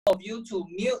of you to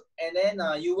mute, and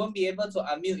then you won't be able to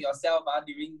unmute yourself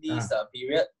during this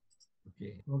period.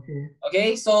 Okay. Okay.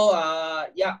 Okay, so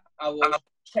yeah, I will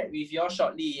chat with you all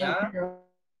shortly. Yeah.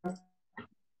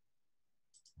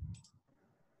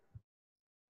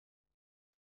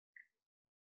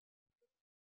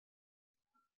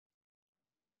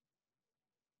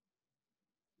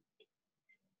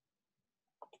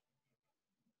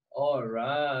 All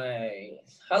right.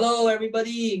 Hello,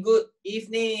 everybody. Good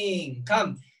evening.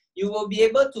 Come. You will be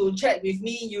able to chat with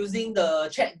me using the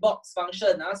chat box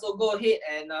function. So go ahead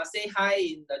and say hi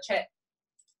in the chat.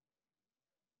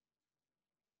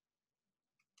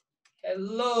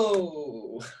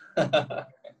 Hello.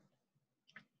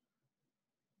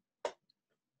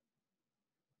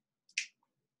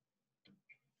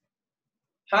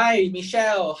 Hi,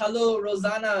 Michelle. Hello,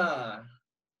 Rosanna.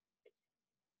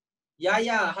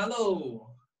 Yaya, hello.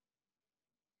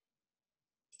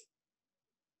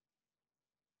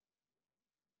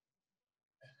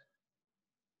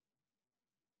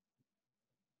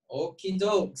 Okie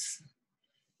dokes.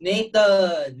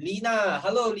 Nathan, Lina.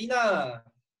 Hello, Lina.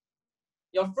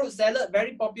 Your fruit salad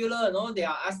very popular, no? They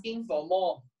are asking for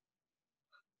more.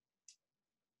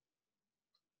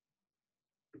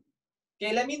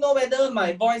 Okay, let me know whether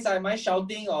my voice, am I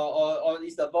shouting or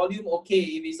is the volume okay?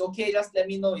 If it's okay, just let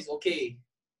me know it's okay.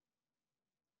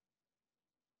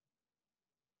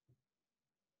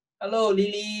 Hello,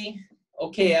 Lily.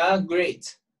 Okay,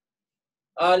 great.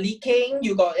 Lee King,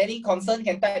 you got any concern,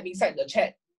 can type inside the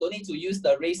chat. Don't need to use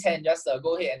the raise hand, just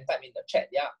go ahead and type in the chat,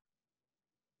 yeah.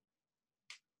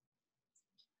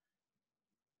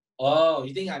 Oh,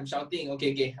 you think I'm shouting?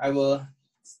 Okay, okay, I will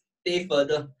stay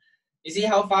further. You see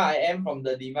how far I am from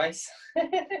the device?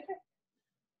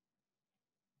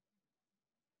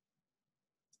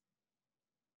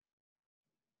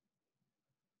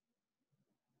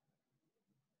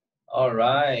 All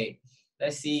right,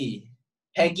 let's see.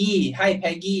 Peggy, hi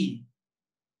Peggy.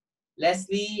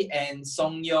 Leslie and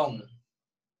Song Yong.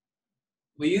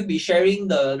 Will you be sharing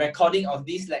the recording of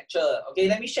this lecture? Okay,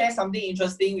 let me share something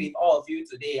interesting with all of you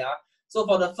today. So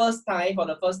for the first time,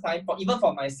 even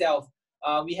for myself,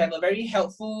 we have a very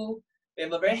helpful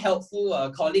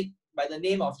colleague by the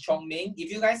name of Chong Ming.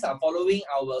 If you guys are following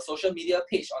our social media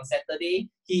page on Saturday,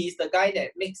 he is the guy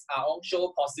that makes our own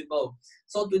show possible.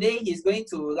 So today he's going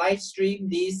to live stream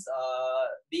this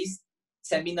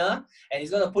seminar, and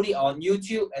he's going to put it on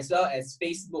YouTube as well as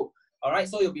Facebook. All right,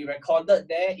 so it'll be recorded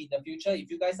there in the future. If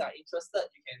you guys are interested,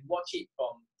 you can watch it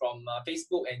from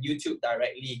Facebook and YouTube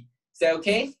directly. Is that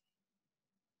okay?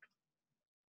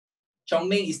 Chong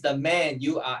Ming is the man.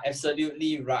 You are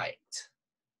absolutely right.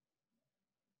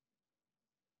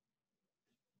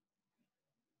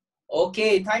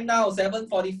 Okay, time now,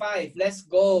 7:45. Let's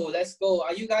go, let's go.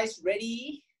 Are you guys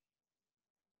ready?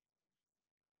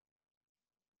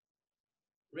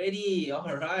 Ready,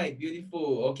 all right,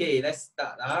 beautiful. Okay, let's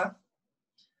start.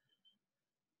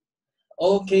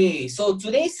 Okay, so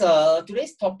today's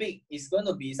topic is going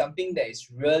to be something that is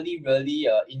really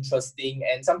interesting,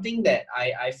 and something that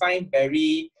I find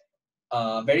very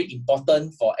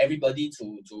important for everybody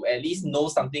to at least know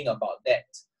something about that.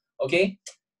 Okay,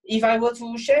 if I were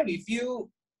to share with you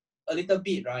a little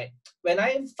bit, right? When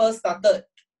I first started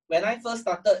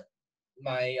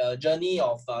my journey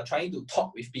of trying to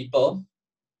talk with people,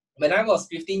 when I was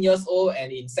 15 years old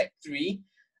and in Sec 3,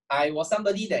 I was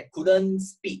somebody that couldn't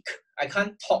speak. I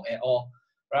can't talk at all,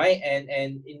 right? And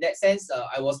in that sense,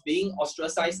 I was being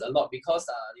ostracized a lot because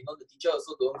the teacher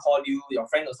also don't call you, your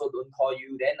friend also don't call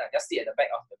you. Then I just sit at the back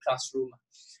of the classroom,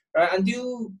 right?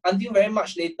 Until very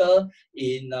much later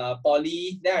in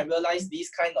poly, then I realized this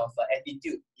kind of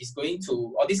attitude is going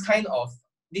to, or this kind of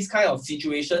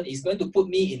situation is going to put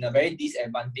me in a very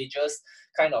disadvantageous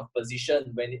kind of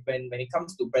position when it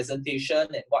comes to presentation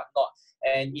and whatnot.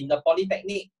 And in the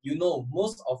polytechnic,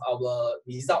 most of our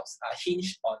results are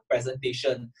hinged on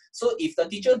presentation. So if the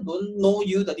teacher don't know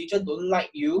you, the teacher don't like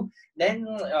you, then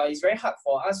it's very hard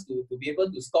for us to be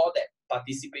able to score that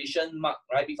participation mark,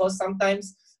 right? Because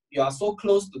sometimes you are so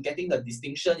close to getting the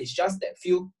distinction, it's just that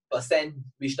few percent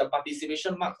which the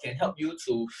participation mark can help you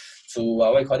to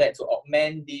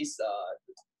augment this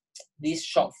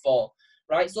shortfall,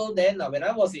 right? So then when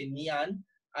I was in Ngee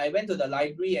I went to the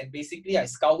library and basically I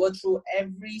scoured through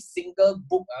every single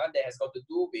book that has got to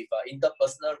do with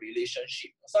interpersonal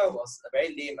relationship. So I was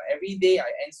very lame. Every day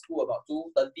I end school about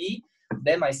 2:30.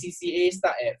 Then my CCA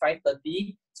start at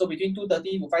 5:30. So between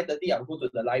 2:30 to 5:30, I'll go to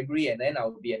the library, and then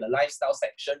I'll be at the lifestyle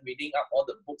section, reading up all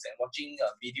the books and watching a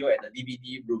video at the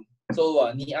DVD room. So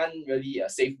Nian really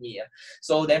saved me.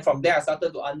 So then from there, I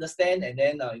started to understand, and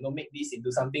then make this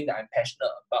into something that I'm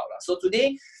passionate about. So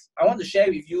today, I want to share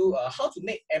with you how to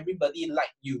make everybody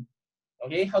like you.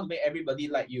 Okay, how to make everybody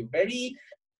like you. Very,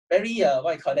 very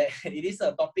what I call that? It is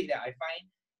a topic that I find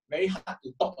very hard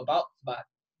to talk about, but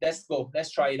let's go.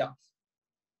 Let's try it out.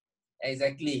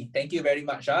 Exactly. Thank you very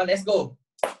much. Let's go.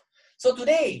 So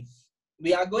today,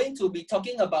 we are going to be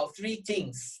talking about 3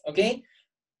 things. Okay.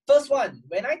 First one,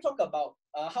 when I talk about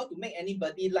how to make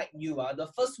anybody like you, the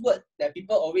first word that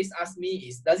people always ask me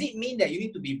is, does it mean that you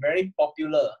need to be very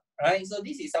popular? Right? So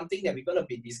this is something that we're going to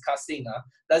be discussing.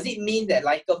 Does it mean that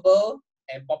likable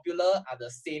and popular are the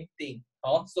same thing?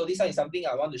 So this one is something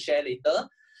I want to share later.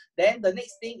 Then the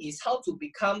next thing is how to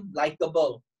become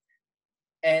likable.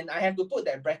 And I have to put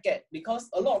that bracket because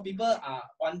a lot of people are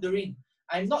wondering,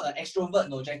 I'm not an extrovert,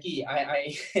 no, Jackie.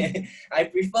 I I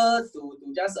prefer to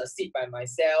just sit by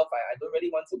myself. I don't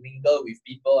really want to mingle with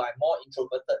people. I'm more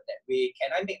introverted that way. Can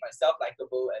I make myself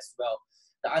likable as well?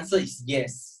 The answer is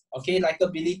yes. Okay,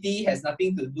 likability has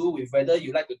nothing to do with whether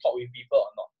you like to talk with people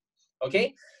or not.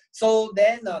 Okay, so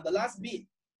then the last bit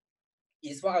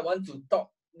is what I want to talk.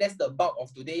 That's the bulk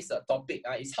of today's topic.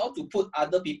 Is how to put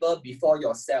other people before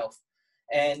yourself.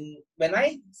 And when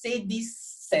I say this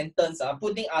sentence,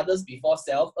 putting others before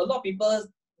self, a lot of people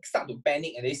start to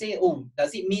panic and they say, oh,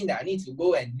 does it mean that I need to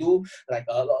go and do like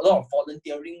a lot of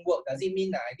volunteering work? Does it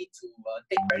mean that I need to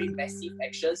take very massive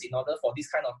actions in order for these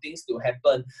kind of things to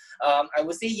happen? I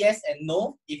would say yes and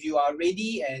no. If you are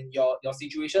ready and your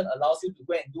situation allows you to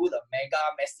go and do the mega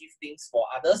massive things for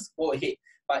others, go ahead.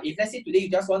 But if let's say today you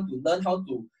just want to learn how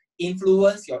to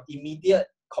influence your immediate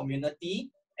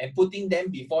community and putting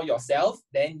them before yourself,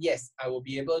 then yes, I will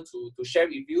be able to share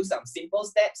with you some simple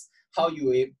steps, how you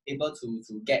are able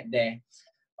to get there.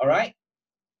 All right.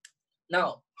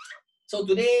 Now, so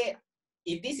today,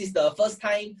 if this is the first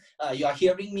time you are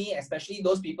hearing me, especially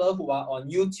those people who are on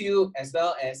YouTube as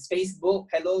well as Facebook,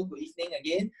 hello, good evening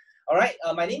again. All right,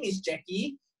 my name is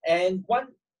Jackie, and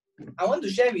I want to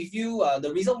share with you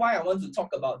the reason why I want to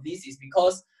talk about this is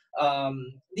because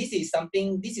this is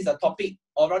a topic,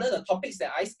 or rather the topics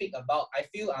that I speak about, I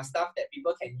feel are stuff that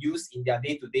people can use in their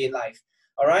day-to-day life.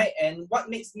 All right, and what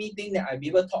makes me think that I'll be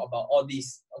able to talk about all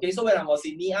this? Okay, so when I was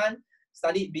in Ngee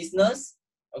studied business,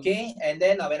 okay, and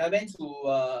then when I went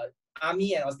to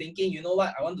army and I was thinking, you know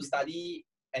what, I want to study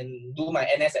and do my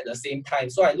NS at the same time,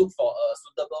 so I looked for a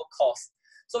suitable course.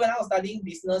 So when I was studying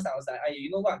business, I was like, you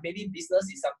know what, maybe business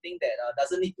is something that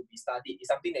doesn't need to be studied. It's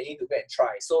something that you need to go and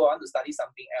try. So I want to study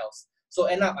something else. So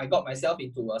end up, I got myself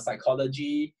into a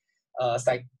psychology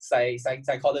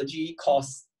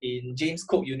course in James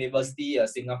Cook University,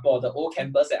 Singapore, the old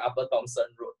campus at Upper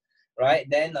Thomson Road. Right?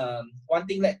 Then one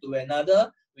thing led to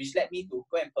another, which led me to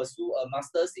go and pursue a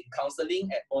master's in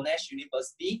counseling at Monash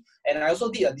University. And I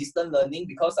also did a distance learning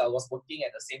because I was working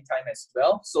at the same time as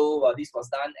well. So this was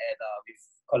done at with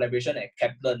collaboration at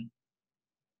Kaplan.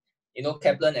 You know,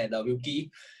 Kaplan and Wilkie,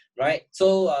 right?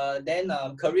 So then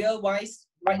career-wise,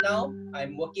 right now,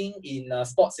 I'm working in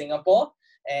Sports Singapore.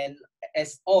 And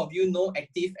as all of you know,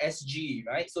 Active SG,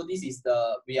 right? So this is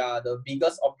we are the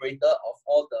biggest operator of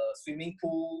all the swimming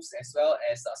pools as well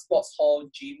as sports hall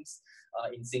gyms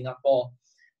in Singapore.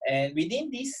 And within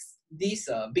this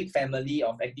big family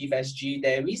of Active SG,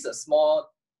 there is a small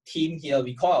team here.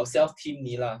 We call ourselves Team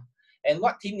Nila. And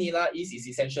what Team Nila is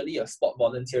essentially a sport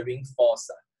volunteering force.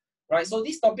 Right, so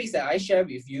these topics that I share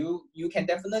with you, you can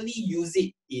definitely use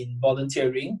it in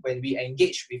volunteering when we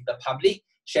engage with the public,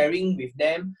 sharing with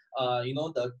them,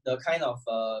 the kind of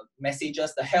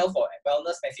messages, the health or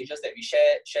wellness messages that we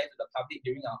share to the public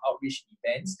during our outreach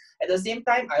events. At the same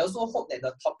time, I also hope that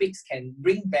the topics can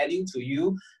bring value to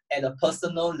you at a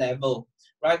personal level.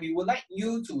 Right, we would like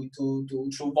you to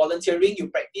through volunteering, you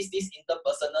practice these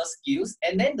interpersonal skills,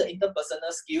 and then the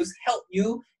interpersonal skills help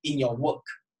you in your work.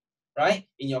 Right?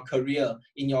 In your career,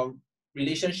 in your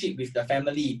relationship with the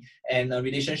family, and a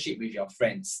relationship with your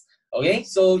friends. Okay,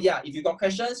 so yeah, if you got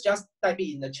questions, just type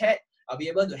it in the chat. I'll be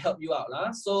able to help you out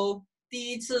lah. So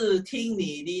第一次听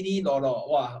你哩哩啰啰，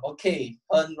哇 ，OK，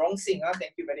 很荣幸啊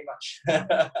 ，Thank you very much.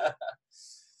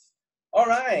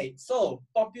 Alright, so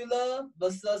popular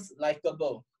versus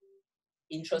likable.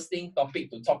 Interesting topic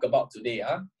to talk about today.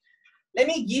 Let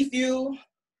me give you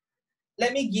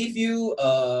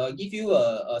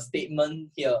a statement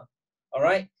here. All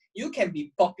right, you can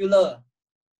be popular,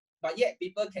 but yet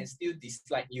people can still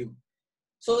dislike you.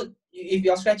 So if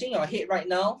you're scratching your head right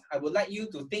now, I would like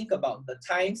you to think about the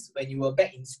times when you were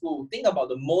back in school. Think about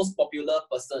the most popular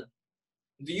person.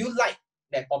 Do you like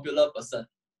that popular person?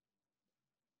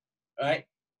 Right?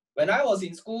 When I was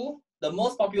in school, the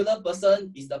most popular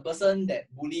person is the person that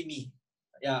bullied me.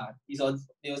 Yeah, there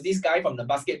was this guy from the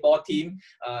basketball team.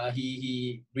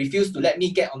 He refused to let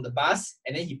me get on the bus,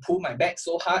 and then he pulled my back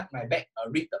so hard, my back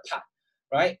ripped apart.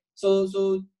 Right?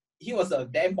 So he was a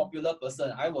damn popular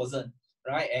person. I wasn't.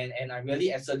 Right? And I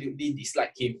really absolutely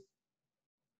dislike him.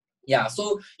 Yeah,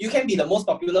 so you can be the most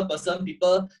popular person,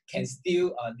 people can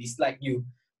still dislike you,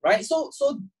 right? So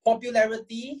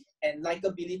popularity and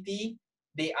likability,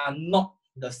 they are not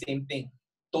the same thing,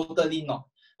 totally not.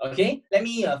 Okay, let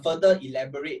me further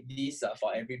elaborate this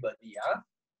for everybody.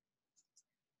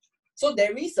 So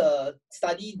there is a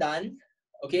study done,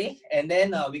 okay, and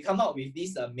then we come up with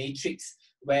this matrix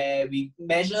where we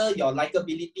measure your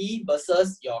likability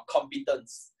versus your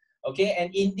competence. Okay, and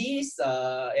in this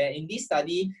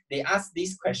study, they ask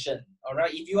this question. All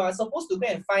right, if you are supposed to go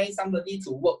and find somebody to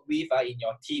work with in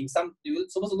your team, you're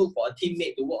supposed to look for a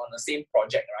teammate to work on the same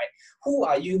project, right? Who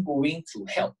are you going to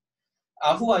help?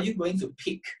 Who are you going to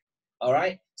pick? All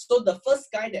right. So the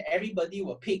first guy that everybody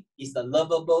will pick is the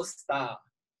lovable star.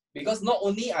 Because not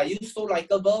only are you so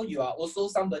likable, you are also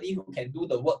somebody who can do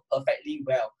the work perfectly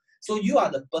well. So you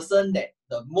are the person that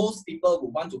the most people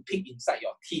would want to pick inside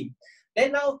your team.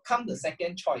 Then now come the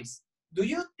second choice. Do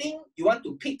you think you want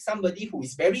to pick somebody who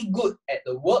is very good at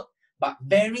the work, but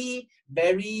very,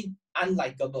 very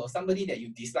unlikable? Somebody that you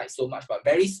dislike so much, but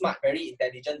very smart, very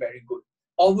intelligent, very good.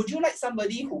 Or would you like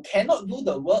somebody who cannot do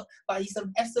the work, but is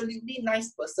an absolutely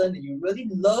nice person and you really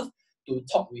love to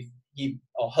talk with him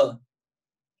or her?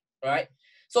 Right?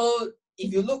 So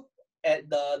if you look at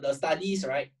the studies,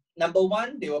 right, number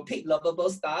one, they will pick lovable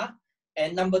star.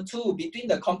 And number two, between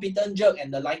the competent jerk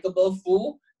and the likable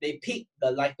fool, they pick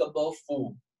the likable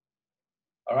fool.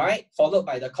 All right, followed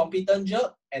by the competent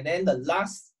jerk. And then the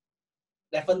last,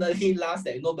 definitely last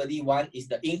that nobody wants is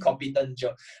the incompetent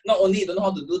jerk. Not only you don't know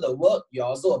how to do the work, you're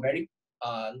also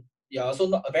you're also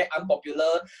not a very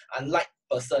unpopular, unliked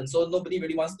person. So nobody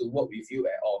really wants to work with you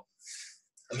at all.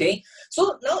 Okay,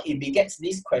 so now it begets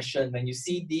this question when you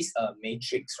see this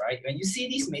matrix, right? When you see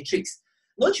this matrix,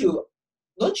 don't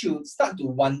you start to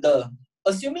wonder,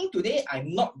 assuming today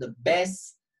I'm not the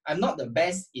best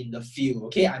in the field,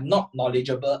 okay? I'm not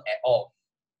knowledgeable at all.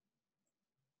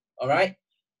 All right?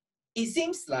 It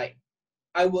seems like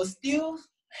I will still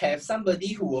have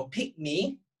somebody who will pick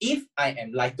me if I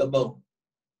am likable.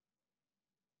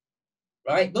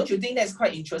 Right? Don't you think that's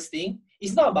quite interesting?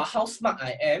 It's not about how smart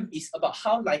I am, it's about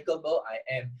how likable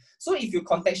I am. So if you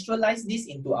contextualize this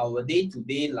into our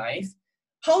day-to-day life,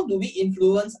 how do we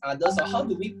influence others or how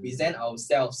do we present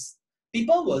ourselves?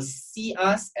 People will see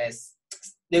us as,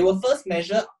 they will first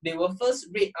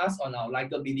rate us on our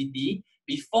likability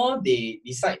before they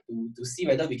decide to see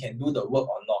whether we can do the work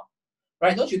or not.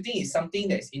 Right? Don't you think it's something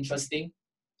that's interesting?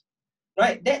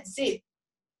 Right? That said,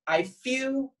 I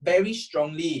feel very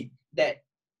strongly that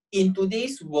in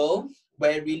today's world,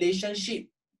 where relationship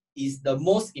is the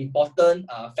most important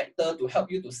factor to help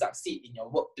you to succeed in your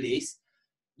workplace,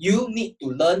 you need to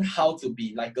learn how to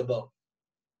be likable.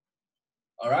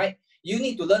 All right? You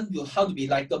need to learn how to be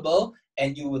likable,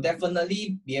 and you will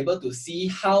definitely be able to see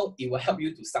how it will help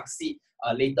you to succeed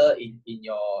later in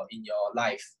your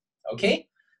life. Okay?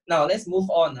 Now let's move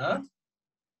on.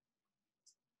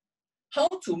 How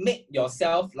to make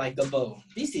yourself likable.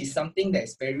 This is something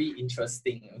that's very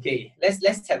interesting. Okay,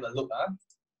 let's have a look.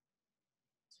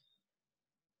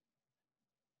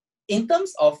 In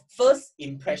terms of first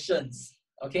impressions,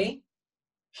 okay,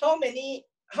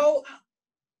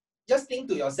 just think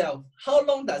to yourself, how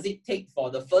long does it take for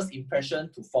the first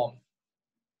impression to form?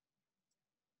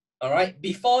 All right,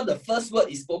 before the first word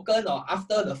is spoken or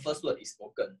after the first word is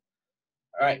spoken?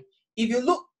 All right, if you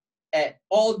look at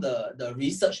all the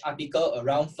research article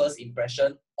around first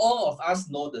impression, all of us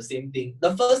know the same thing.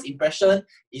 The first impression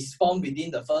is formed within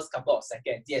the first couple of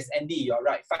seconds. Yes, Andy, you're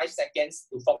right. 5 seconds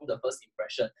to form the first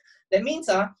impression. That means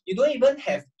you don't even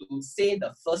have to say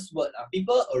the first word.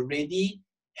 People already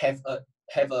have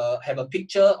a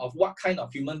picture of what kind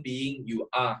of human being you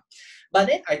are. But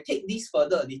then I take this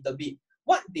further a little bit.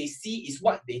 What they see is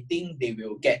what they think they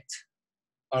will get.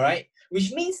 All right,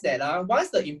 which means that once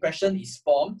the impression is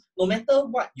formed, no matter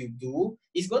what you do,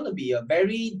 it's going to be a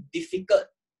very difficult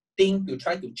thing to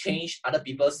try to change other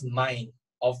people's mind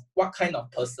of what kind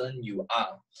of person you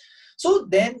are. So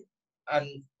then,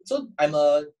 I'm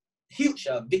a huge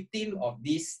victim of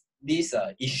this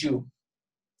issue,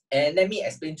 and let me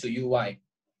explain to you why.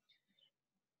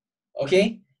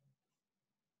 Okay,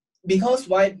 because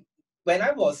why? When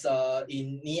I was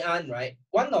in Ngee right,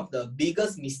 one of the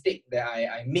biggest mistake that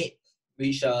I made,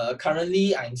 which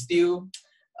currently I'm still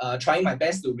trying my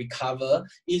best to recover,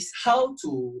 is how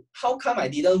come I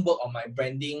didn't work on my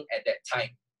branding at that time?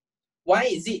 Why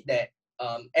is it that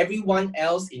everyone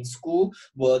else in school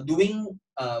were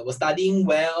studying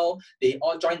well, they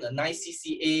all joined a nice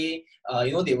CCA,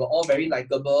 they were all very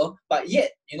likable, but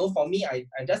yet, for me, I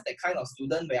just that kind of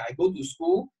student where I go to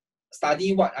school,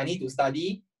 study what I need to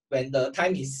study. When the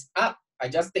time is up, I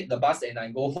just take the bus and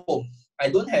I go home. I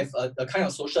don't have the kind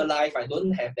of social life. I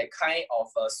don't have that kind of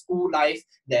school life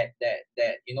that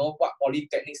what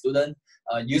polytechnic student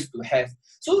used to have.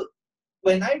 So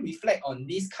when I reflect on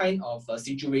this kind of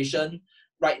situation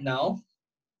right now,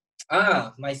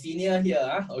 my senior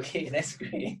here, okay, that's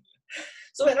great.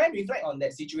 So when I reflect on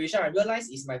that situation, I realize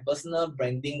it's my personal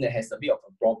branding that has a bit of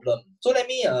a problem. So let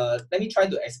me try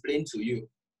to explain to you.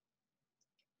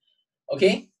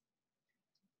 Okay,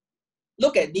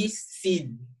 look at this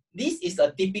scene. This is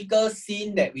a typical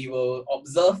scene that we will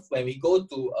observe when we go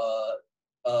to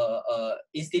a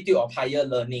institute of higher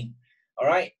learning. All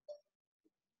right,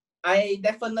 I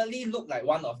definitely look like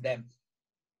one of them.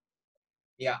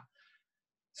 Yeah.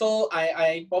 So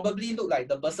I probably look like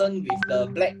the person with the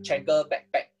black checker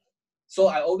backpack. So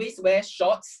I always wear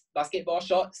shorts, basketball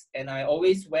shorts, and I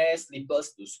always wear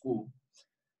slippers to school.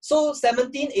 So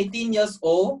 17, 18 years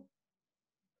old,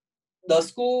 the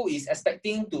school is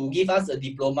expecting to give us a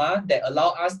diploma that allow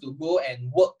us to go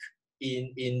and work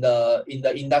in the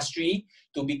industry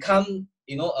to become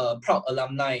a proud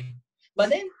alumni.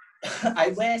 But then I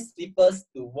wear slippers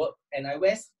to work, and I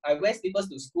wear slippers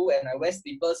to school, and I wear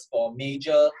slippers for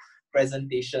major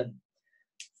presentation.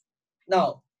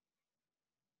 Now,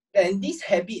 and this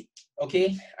habit,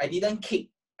 okay, I didn't kick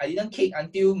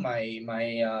until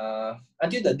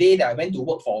until the day that I went to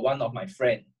work for one of my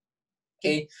friend.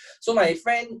 Okay, so my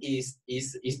friend is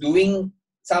doing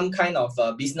some kind of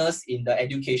business in the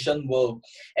education world,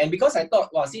 and because I thought,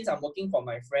 well, since I'm working for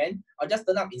my friend, I'll just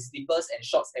turn up in slippers and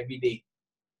shorts every day,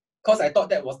 because I thought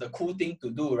that was the cool thing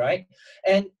to do, right?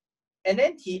 And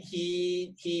then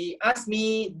he asked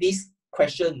me this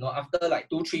question, after like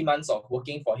 2-3 months of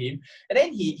working for him, and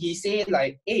then he said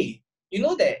like, hey, you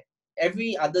know that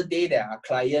every other day there are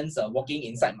clients walking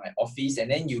inside my office,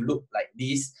 and then you look like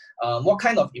this. What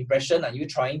kind of impression are you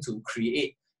trying to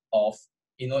create of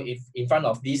if in front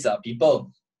of these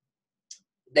people?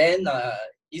 Then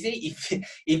he say,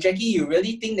 if Jackie, you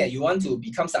really think that you want to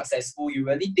become successful, you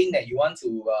really think that you want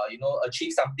to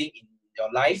achieve something in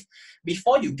your life,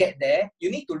 before you get there, you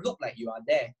need to look like you are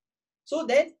there. So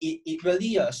then it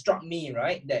really struck me,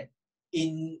 right, that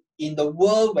in the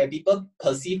world where people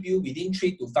perceive you within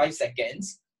 3 to 5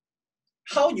 seconds,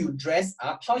 how you dress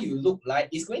up, how you look like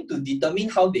is going to determine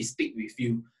how they speak with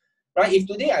you. Right? If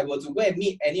today I were to go and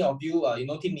meet any of you,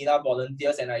 Team Mila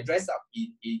volunteers, and I dress up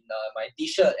in my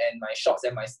t-shirt and my shorts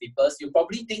and my slippers, you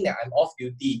probably think that I'm off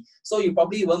duty. So you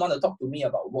probably won't want to talk to me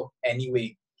about work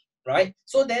anyway, right?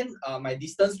 So then my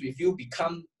distance with you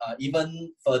become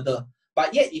even further.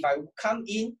 But yet, if I come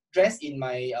in dressed in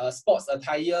my sports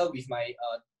attire with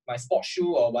my sports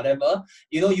shoe or whatever,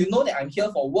 you know that I'm here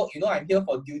for work, I'm here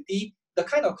for duty, the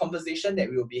kind of conversation that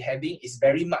we will be having is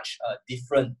very much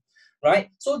different.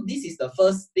 Right? So this is the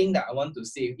first thing that I want to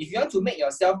say. If you want to make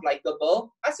yourself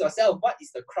likable, ask yourself, what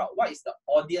is the crowd? What is the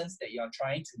audience that you are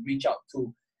trying to reach out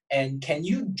to? And can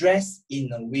you dress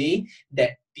in a way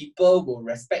that people will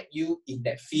respect you in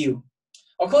that field?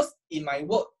 Of course, in my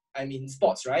work, I'm in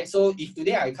sports, right? So if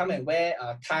today I come and wear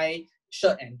a tie,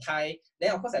 shirt and tie,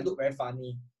 then of course I look very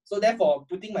funny. So therefore,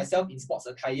 putting myself in sports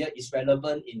attire is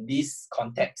relevant in this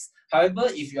context. However,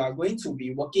 if you are going to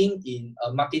be working in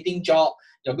a marketing job,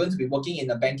 you're going to be working in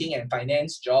a banking and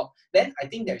finance job, then I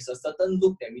think there is a certain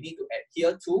look that we need to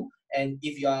adhere to. And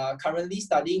if you are currently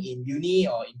studying in uni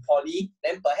or in poly,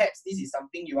 then perhaps this is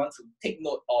something you want to take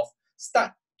note of.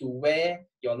 Start to wear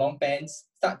your long pants,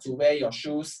 start to wear your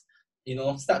shoes,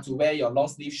 start to wear your long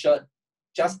sleeve shirt.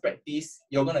 Just practice,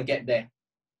 you're going to get there.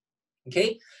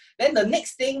 Okay? Then the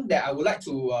next thing I would like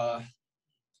to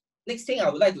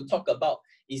talk about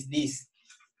is this.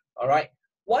 All right?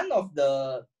 One of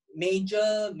the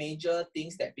major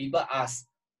things that people ask,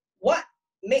 what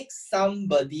makes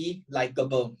somebody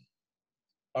likable?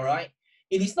 All right?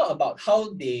 It is not about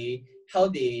how they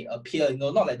appear,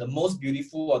 not like the most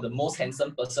beautiful or the most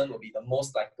handsome person will be the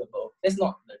most likable. That's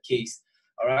not the case.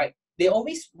 All right? They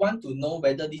always want to know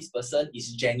whether this person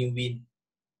is genuine,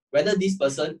 whether this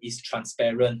person is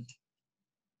transparent.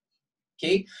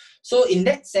 Okay? So in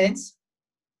that sense,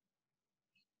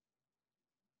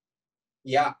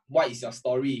 yeah, what is your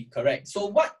story? Correct. So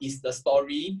what is the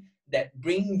story that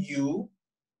bring you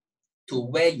to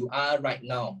where you are right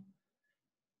now?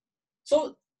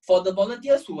 So For the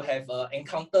volunteers who have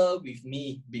encounter with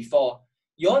me before,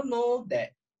 you all know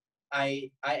that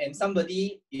I am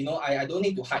somebody, you know, I don't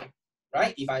need to hide,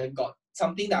 right? If I got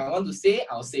something that I want to say,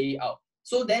 I'll say it out.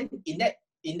 So then in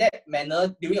that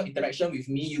manner, during your interaction with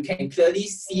me, you can clearly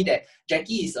see that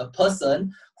Jackie is a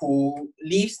person who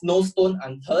leaves no stone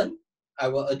unturned. I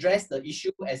will address the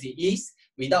issue as it is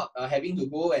without having to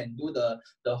go and do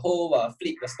the whole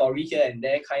flip the story here and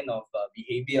there kind of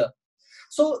behavior.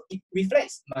 So it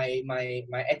reflects my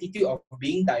attitude of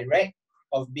being direct,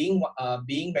 of being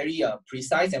very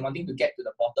precise and wanting to get to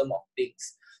the bottom of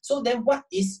things. So then what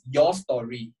is your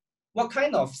story? What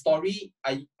kind of story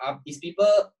is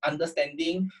people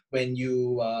understanding when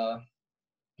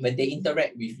when they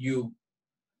interact with you?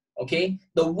 Okay,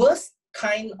 the worst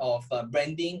kind of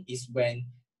branding is when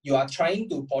you are trying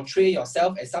to portray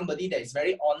yourself as somebody that is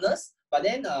very honest, but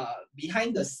then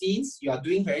behind the scenes you are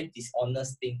doing very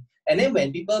dishonest thing. And then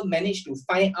when people manage to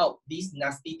find out these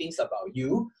nasty things about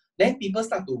you, then people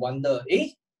start to wonder,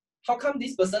 how come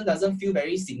this person doesn't feel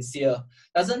very sincere,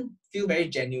 doesn't feel very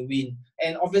genuine,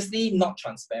 and obviously not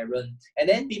transparent. And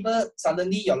then people,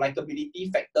 suddenly your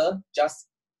likability factor just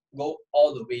go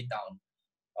all the way down.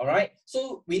 All right,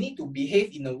 so we need to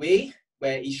behave in a way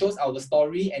where it shows our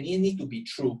story and it needs to be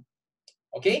true.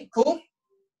 Okay, cool.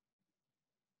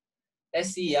 Let's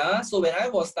see. So when I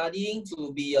was studying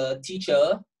to be a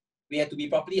teacher, we had to be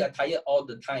properly attired all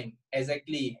the time.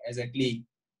 Exactly.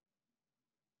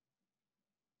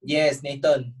 Yes,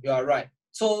 Nathan, you are right.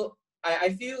 So I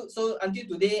feel, so until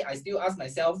today, I still ask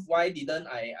myself, why didn't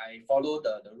I follow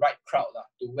the right crowd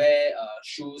to wear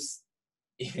shoes,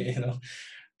 you know,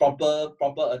 proper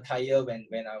attire when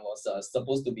I was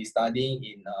supposed to be studying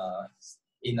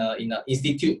in a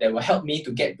institute that will help me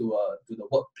to get to the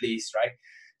workplace, right?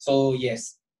 So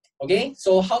yes. Okay,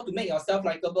 so how to make yourself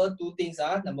likable? Two things.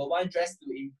 Number one, dress to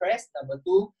impress. Number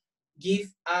two, give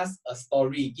us a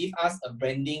story, give us a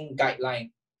branding guideline,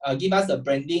 give us a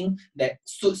branding that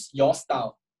suits your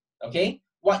style. Okay,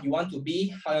 what you want to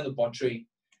be, how you want to portray.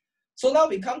 So now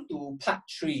we come to part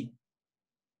 3.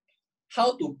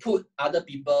 How to put other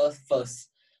people first.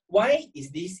 Why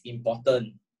is this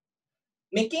important?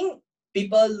 Making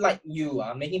people like you,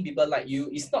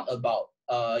 is not about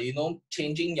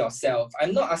changing yourself.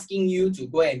 I'm not asking you to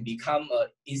go and become an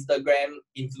Instagram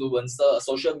influencer, a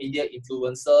social media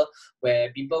influencer,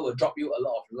 where people will drop you a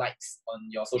lot of likes on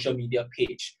your social media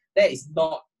page. That is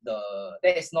not the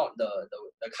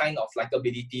kind of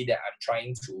likability that I'm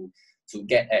trying to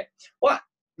get at. What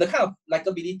the kind of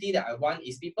likability that I want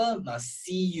is people must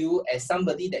see you as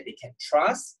somebody that they can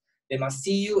trust. They must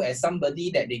see you as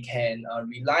somebody that they can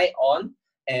rely on,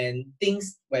 and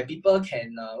things where people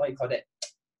can,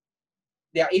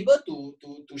 they are able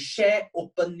to share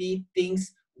openly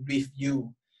things with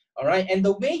you. All right. And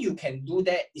the way you can do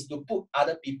that is to put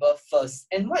other people first.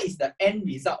 And what is the end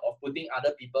result of putting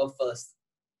other people first?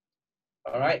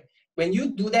 All right. When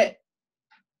you do that,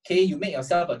 okay, you make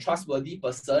yourself a trustworthy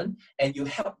person and you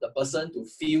help the person to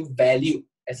feel valued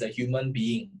as a human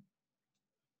being.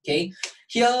 Okay.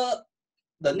 Here,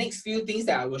 the next few things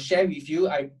that I will share with you,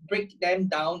 I break them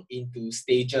down into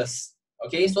stages.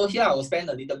 Okay, so here I will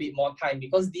spend a little bit more time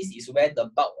because this is where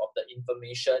the bulk of the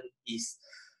information is.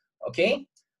 Okay,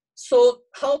 so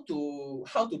how to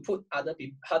put other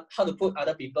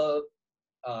people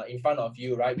in front of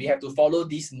you, right? We have to follow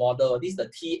this model. This is the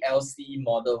TLC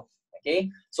model. Okay,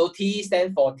 so T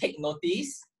stands for take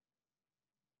notice.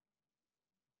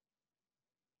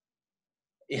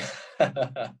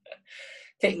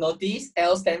 Take notice.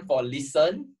 L stands for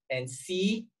listen, and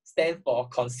C stands for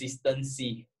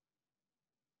consistency.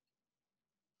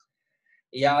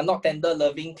 Yeah, not tender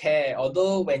loving care.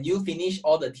 Although when you finish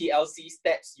all the TLC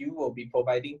steps, you will be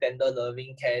providing tender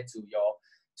loving care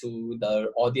to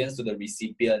the audience, to the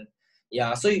recipient.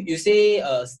 Yeah, so you say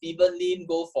Stephen Lim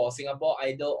go for Singapore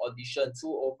Idol audition, 2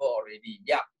 over already.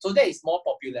 Yeah, so that is more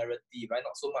popularity, right?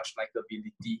 Not so much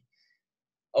likability.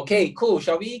 Okay, cool.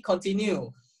 Shall we continue?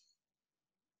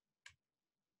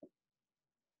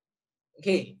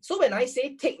 Okay, so when I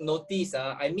say take notice,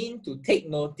 I mean to take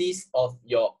notice of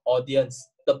your audience,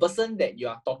 the person that you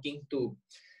are talking to.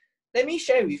 Let me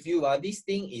share with you, this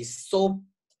thing is so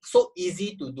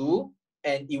easy to do,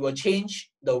 and it will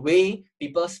change the way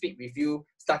people speak with you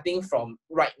starting from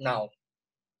right now.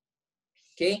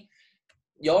 Okay,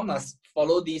 you all must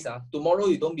follow this. Tomorrow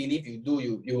you don't believe, you do,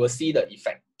 you will see the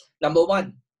effect. Number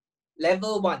 1,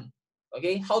 level 1.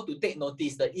 Okay, how to take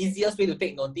notice. The easiest way to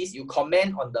take notice, you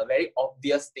comment on the very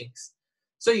obvious things.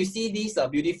 So you see this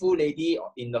beautiful lady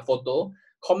in the photo,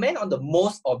 comment on the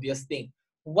most obvious thing.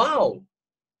 Wow,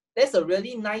 That's a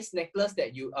really nice necklace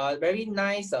that you are very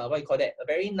nice. What you call that? A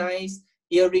very nice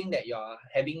earring that you are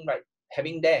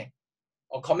having there.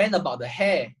 Or comment about the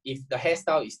hair if the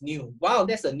hairstyle is new. Wow,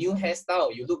 that's a new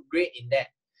hairstyle. You look great in that.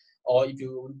 Or if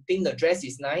you think the dress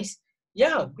is nice,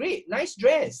 yeah, great, nice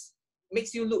dress.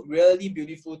 Makes you look really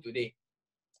beautiful today,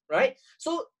 right?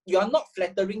 So you are not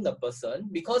flattering the person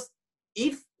because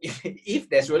if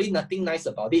there's really nothing nice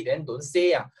about it, then don't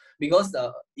say because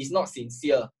it's not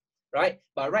sincere, right?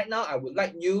 But right now, I would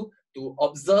like you to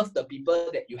observe the people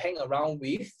that you hang around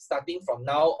with, starting from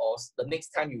now or the next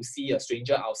time you see a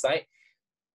stranger outside.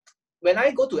 When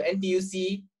I go to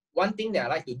NTUC, one thing that I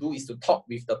like to do is to talk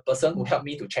with the person who helped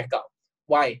me to check out.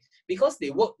 Why? Because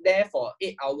they work there for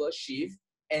 8-hour shift,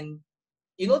 and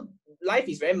you know, life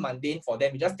is very mundane for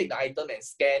them. You just take the item and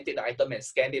scan, take the item and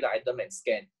scan, take the item and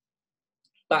scan.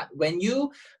 But when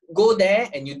you go there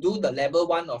and you do the level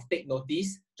 1 of take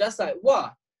notice, just like,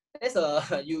 wow, that's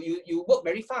you work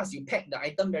very fast, you pack the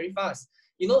item very fast.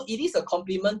 You know, it is a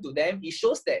compliment to them. It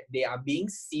shows that they are being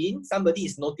seen, somebody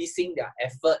is noticing their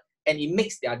effort, and it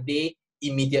makes their day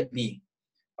immediately.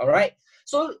 All right.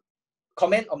 So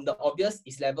comment on the obvious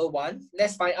is level 1.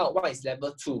 Let's find out what is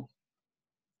level 2.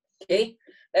 Okay.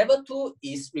 Level 2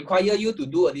 is require you to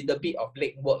do a little bit of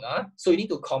legwork. So you need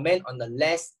to comment on the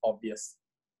less obvious.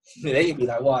 Then you'll be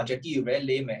like, wow, Jackie, you very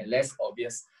lame, less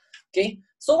obvious. Okay.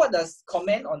 So what does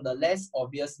comment on the less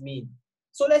obvious mean?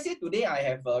 So let's say today I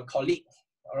have a colleague,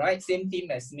 all right, same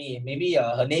team as me. Maybe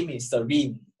her name is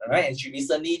Serene, all right, and she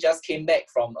recently just came back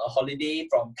from a holiday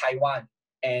from Taiwan,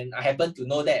 and I happen to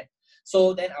know that.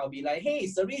 So then I'll be like, hey,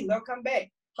 Serene, welcome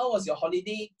back. How was your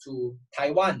holiday to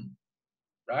Taiwan,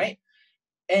 right?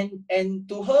 And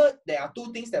to her, there are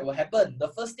 2 things that will happen. The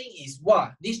first thing is,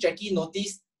 wow, this Jackie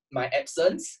noticed my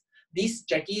absence. This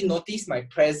Jackie noticed my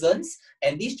presence,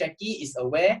 and this Jackie is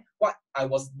aware what I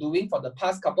was doing for the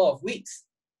past couple of weeks.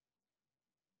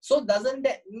 So doesn't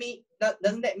that make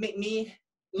me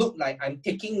look like I'm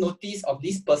taking notice of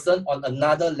this person on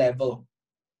another level,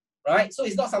 right? So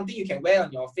it's not something you can wear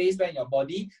on your face, wear on your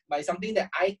body, but it's something that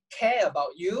I care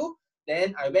about you.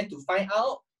 Then I went to find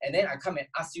out, and then I come and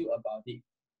ask you about it.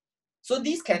 So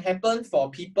this can happen for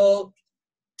people.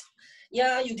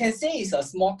 Yeah, you can say it's a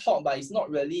small talk, but it's not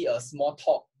really a small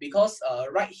talk because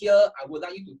right here, I would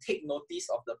like you to take notice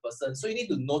of the person. So you need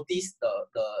to notice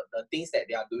the things that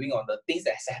they are doing or the things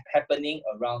that's happening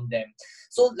around them.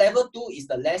 So level 2 is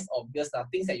the less obvious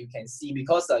things that you can see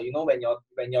because you know, when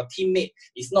your teammate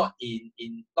is not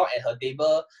not at her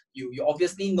table, you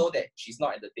obviously know that she's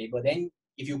not at the table. Then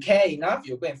if you care enough,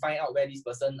 you'll go and find out where this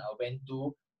person went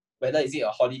to, whether is it a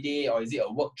holiday or is it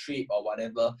a work trip or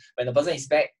whatever. When the person is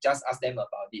back, just ask them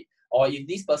about it. Or if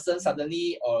this person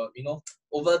suddenly, or you know,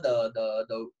 over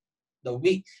the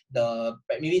week,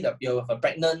 maybe you have a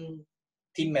pregnant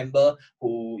team member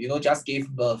who, you know, just gave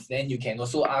birth, then you can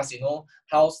also ask, you know,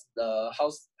 how's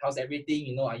everything,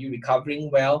 you know, are you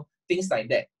recovering well, things like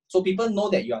that. So people know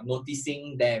that you are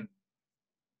noticing them.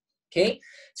 Okay,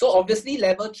 so obviously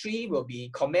level 3 will be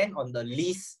comment on the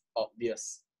least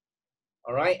obvious.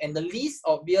 All right, and the least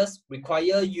obvious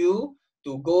require you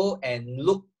to go and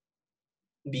look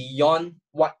beyond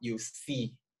what you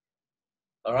see.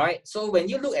 All right, so when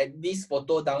you look at this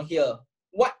photo down here,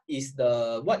 what is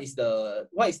the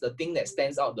thing that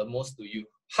stands out the most to you?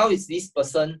 How is this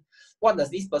person? What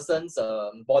does this person's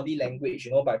body language,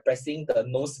 you know, by pressing the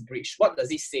nose bridge? What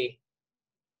does it say?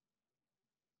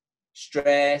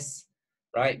 Stress,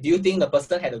 right? Do you think the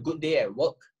person had a good day at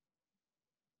work?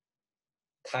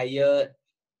 Tired?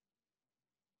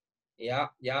 Yeah.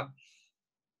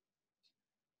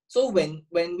 So when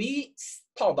we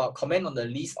talk about comment on the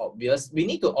least obvious, we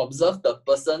need to observe the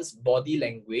person's body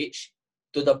language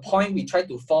to the point we try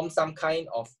to form some kind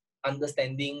of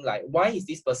understanding, like, why is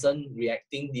this person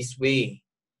reacting this way?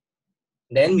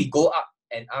 Then we go up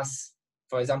and ask.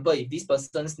 For example, if this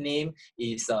person's name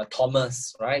is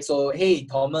Thomas, right? So, hey,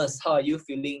 Thomas, how are you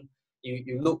feeling?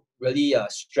 You look really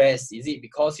stressed. Is it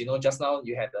because, you know, just now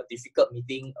you had a difficult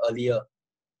meeting earlier,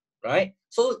 right?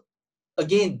 So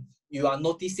again, you are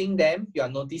noticing them, you are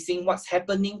noticing what's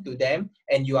happening to them,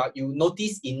 and you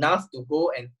notice enough to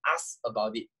go and ask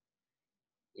about it.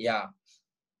 Yeah.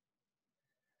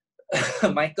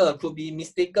 Michael, could be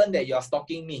mistaken that you are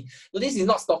stalking me. So this is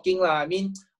not stalking lah. I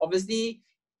mean, obviously,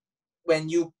 when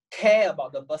you care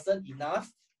about the person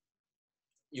enough,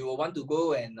 you will want to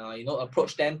go and you know,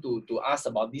 approach them to ask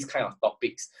about these kind of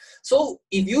topics. So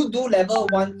if you do level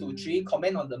 1 to 3,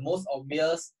 comment on the most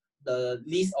obvious, the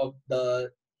least of the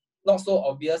not so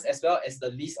obvious, as well as the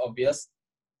least obvious,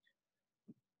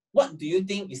 what do you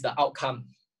think is the outcome?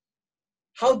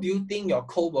 How do you think your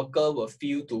co-worker will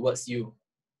feel towards you?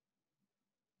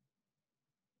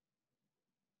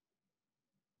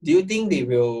 Do you think they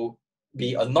will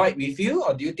be annoyed with you,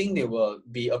 or do you think they will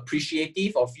be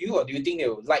appreciative of you, or do you think they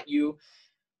will like you?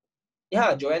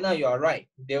 Yeah, Joanna, you are right.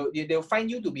 They'll find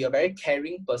you to be a very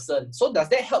caring person. So does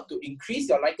that help to increase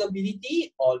your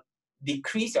likability or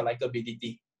decrease your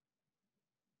likability?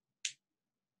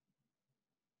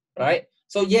 Right?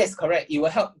 So yes, correct. It will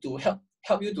help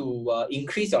you to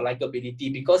increase your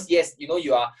likability, because yes,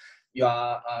 you are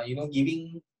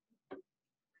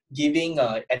giving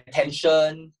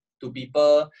attention to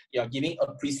people, you're giving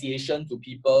appreciation to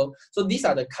people. So these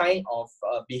are the kind of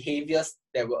behaviors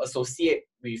that will associate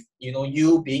with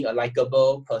you being a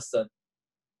likable person.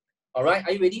 All right,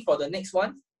 are you ready for the next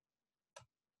one?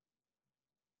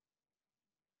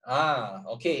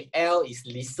 Okay. L is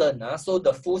listen. So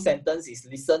the full sentence is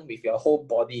listen with your whole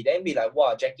body. Then be like,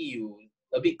 wow, Jackie, you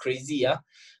a bit crazy.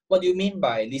 What do you mean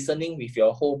by listening with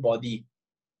your whole body?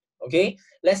 Okay,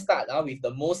 let's start with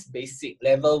the most basic,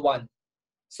 level 1.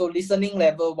 So listening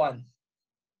level 1.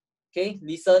 Okay,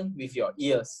 listen with your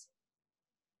ears.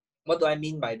 What do I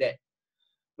mean by that?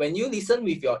 When you listen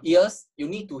with your ears, you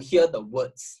need to hear the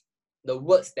words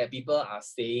that people are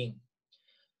saying.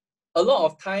 A lot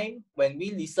of time when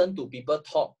we listen to people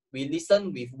talk, we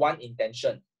listen with one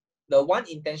intention. The one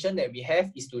intention that we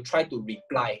have is to try to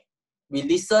reply. We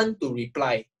listen to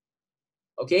reply.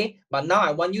 Okay, but now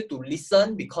I want you to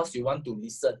listen because you want to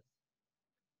listen.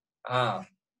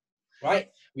 Right?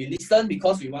 We listen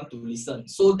because we want to listen.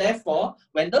 So therefore,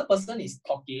 when the person is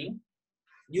talking,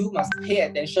 you must pay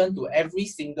attention to every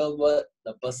single word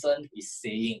the person is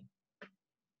saying.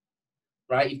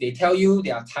 Right? If they tell you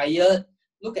they are tired,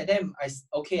 look at them. I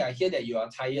hear that you are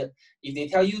tired. If they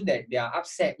tell you that they are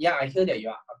upset, yeah, I hear that you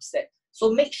are upset.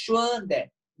 So make sure that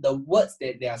the words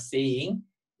that they are saying,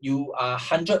 you are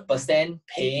 100%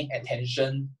 paying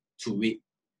attention to it.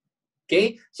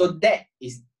 Okay? So that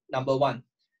is number 1.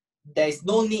 There is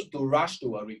no need to rush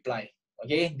to a reply.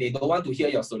 Okay? They don't want to hear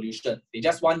your solution. They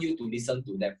just want you to listen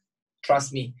to them.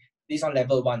 Trust me. This one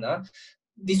level 1.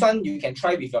 This one you can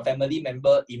try with your family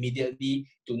member immediately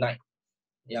tonight.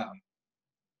 Yeah.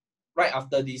 Right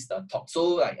after this talk.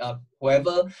 So like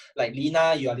whoever, like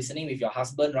Lina, you are listening with your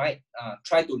husband, right?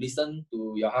 Try to listen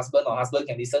to your husband, or husband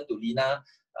can listen to Lina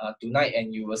tonight,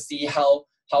 and you will see how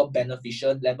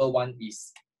beneficial level 1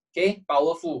 is. Okay,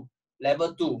 powerful.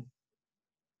 Level 2.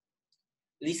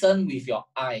 Listen with your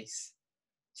eyes.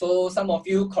 So some of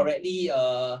you correctly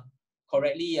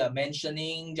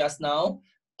mentioning just now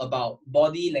about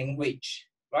body language,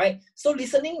 right? So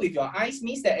listening with your eyes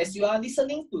means that as you are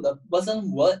listening to the person's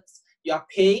words, you are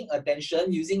paying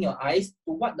attention using your eyes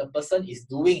to what the person is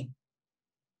doing,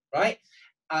 right?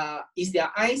 Is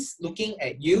their eyes looking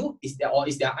at you? Is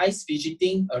their eyes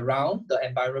fidgeting around the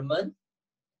environment,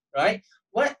 right?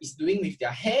 What is doing with their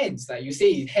hands? Like you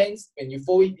say, hands, when you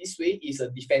fold it this way, is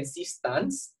a defensive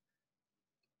stance,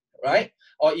 right?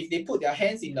 Or if they put their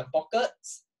hands in the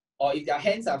pockets, or if their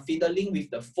hands are fiddling with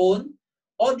the phone,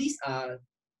 all these are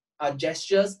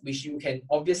gestures which you can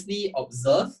obviously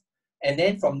observe. And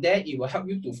then from there, it will help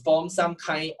you to form some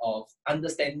kind of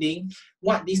understanding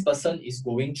what this person is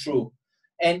going through.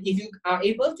 And if you are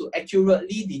able to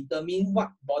accurately determine what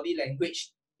body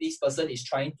language this person is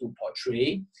trying to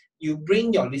portray, you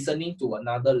bring your listening to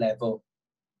another level.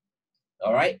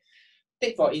 All right.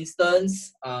 Take for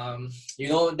instance,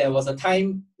 there was a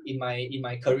time in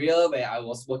my career where I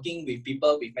was working with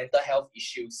people with mental health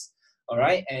issues. All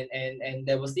right, and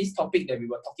there was this topic that we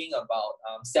were talking about,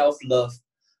 self-love.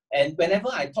 And whenever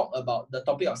I talk about the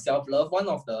topic of self-love, one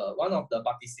of the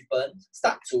participants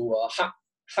start to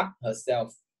hug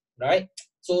herself, right?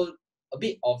 So a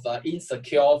bit of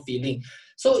insecure feeling.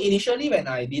 So initially when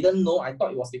I didn't know, I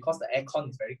thought it was because the aircon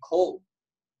is very cold.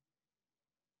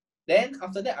 Then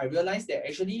after that, I realized that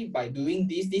actually by doing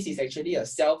this is actually a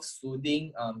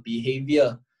self-soothing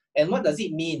behavior. And what does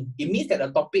it mean? It means that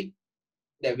the topic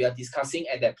that we are discussing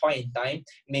at that point in time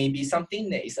may be something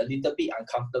that is a little bit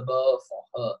uncomfortable for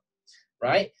her,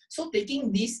 right? So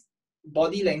taking this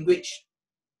body language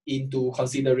into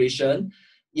consideration,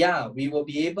 yeah, we will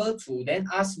be able to then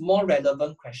ask more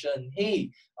relevant question. Hey,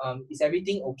 is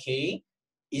everything okay?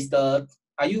 Do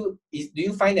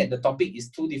you find that the topic is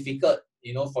too difficult,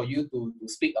 for you to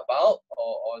speak about,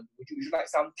 or would you like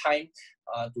some time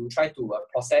to try to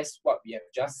process what we have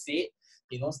just said,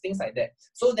 things like that.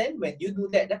 So then when you do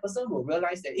that, that person will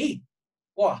realize that, hey,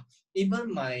 wow,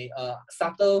 even my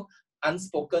subtle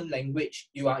unspoken language,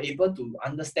 you are able to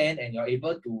understand, and you're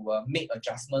able to make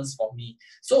adjustments for me.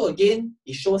 So again,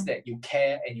 it shows that you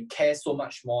care, and you care so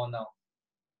much more now.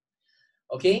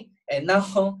 Okay, and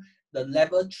now the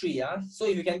level 3. So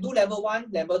if you can do level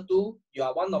 1, level 2, you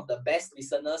are one of the best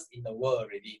listeners in the world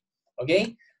already.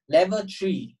 Okay, Level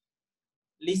 3,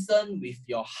 listen with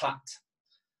your heart.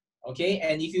 Okay,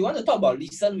 and if you want to talk about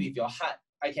listen with your heart,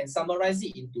 I can summarize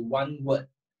it into one word.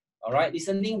 All right,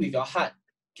 listening with your heart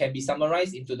can be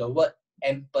summarized into the word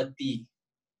empathy.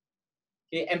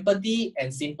 Okay, empathy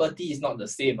and sympathy is not the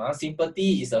same.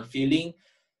 Sympathy is a feeling.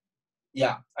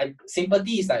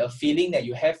 Sympathy is like a feeling that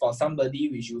you have for somebody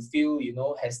which you feel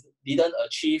didn't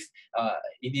achieve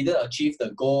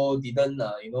the goal, didn't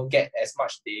get as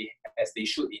much as they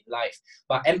should in life.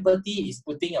 But empathy is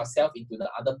putting yourself into the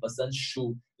other person's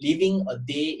shoe, living a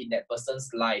day in that person's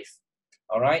life.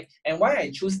 All right, and why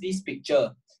I choose this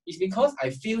picture is because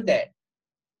I feel that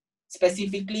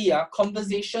specifically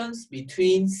conversations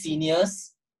between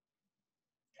seniors,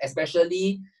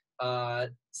 especially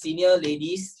senior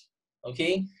ladies,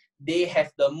 okay, they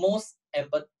have the most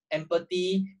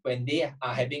empathy when they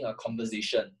are having a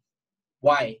conversation.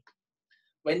 Why?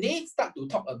 When they start to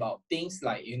talk about things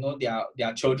like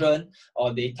their children,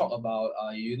 or they talk about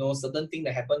certain things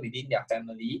that happen within their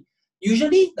family,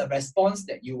 usually the response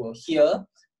that you will hear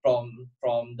from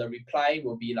the reply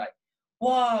will be like,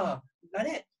 wow, like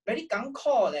that very gang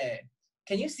ko leh.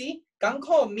 Can you see? Gang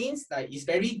ko means like it's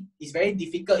very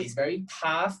difficult, it's very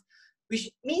tough,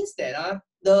 which means that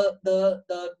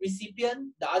the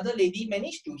recipient, the other lady,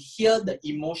 managed to hear the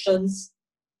emotions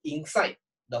inside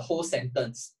the whole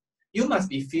sentence. You must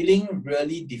be feeling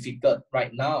really difficult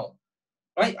right now,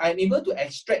 right? I'm able to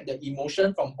extract the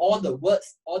emotion from all the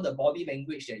words, all the body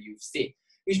language that you've said,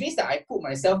 which means that I put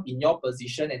myself in your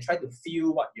position and try to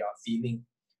feel what you are feeling,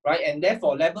 right? And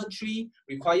therefore, level 3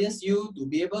 requires you to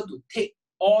be able to take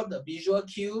all the visual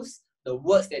cues, the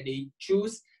words that they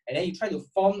choose, and then you try to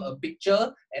form a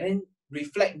picture and then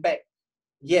reflect back.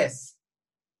 Yes,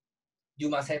 you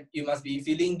must be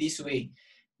feeling this way.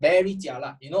 Very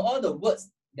jialat. All the words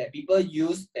that people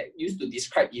use that used to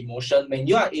describe emotion, when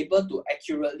you are able to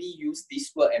accurately use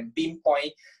this word and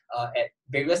pinpoint at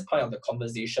various points of the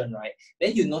conversation, right?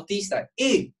 Then you notice that,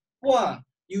 hey, wow,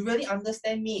 you really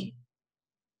understand me,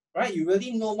 right? You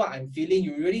really know what I'm feeling.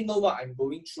 You really know what I'm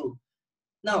going through.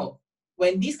 Now,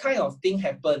 when this kind of thing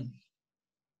happen,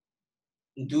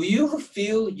 do you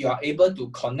feel you are able to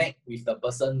connect with the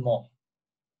person more?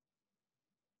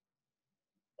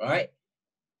 Right?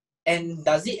 And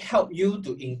does it help you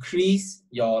to increase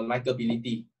your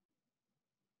likability?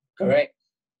 Correct?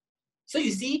 So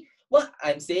you see, what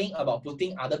I'm saying about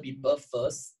putting other people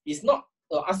first is not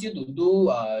ask you to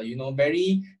do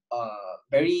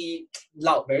very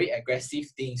loud, very aggressive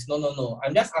things. No.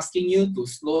 I'm just asking you to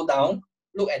slow down,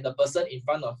 look at the person in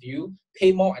front of you,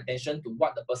 pay more attention to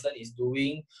what the person is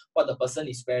doing, what the person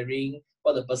is wearing,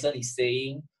 what the person is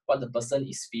saying, what the person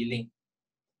is feeling.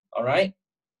 All right?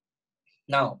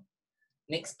 Now,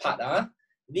 next part,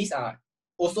 these are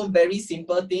also very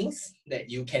simple things that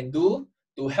you can do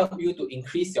to help you to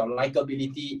increase your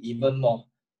likability even more.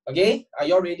 Okay, are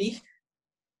you all ready?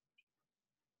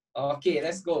 Okay,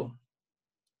 let's go.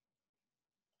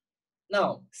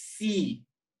 Now, C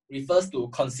refers to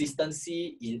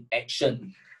consistency in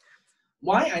action.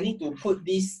 Why I need to put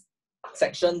this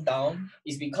section down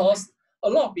is because a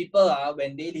lot of people,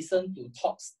 when they listen to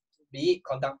talks, be it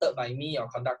conducted by me or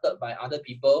conducted by other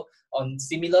people on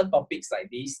similar topics like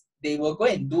this, they will go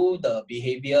and do the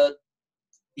behavior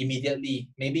immediately,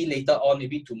 maybe later on,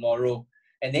 maybe tomorrow,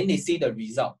 and then they see the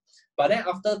result. But then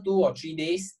after 2 or 3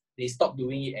 days, they stop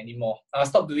doing it anymore,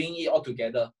 stop doing it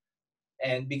altogether.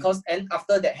 And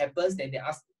after that happens, then they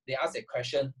ask a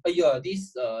question, oh yeah,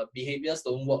 these behaviors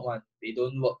don't work one, they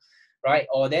don't work, right?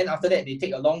 Or then after that, they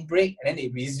take a long break and then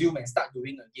they resume and start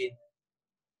doing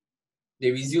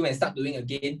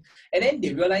again. And then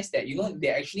they realize that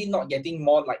they're actually not getting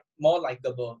more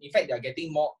likable. In fact, they're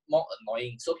getting more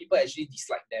annoying. So people actually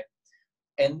dislike them.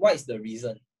 And what is the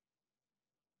reason?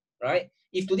 Right?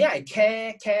 If today I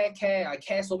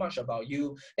care so much about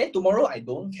you, then tomorrow I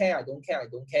don't care.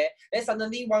 Then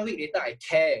suddenly 1 week later I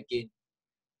care again.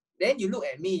 Then you look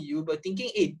at me, you were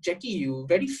thinking, hey, Jackie, you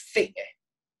very fake,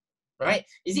 right?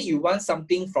 Is it you want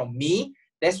something from me?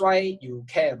 That's why you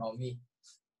care about me,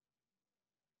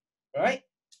 right?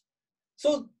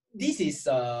 So this is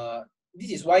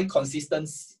why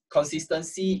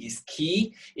consistency is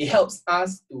key. It helps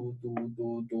us to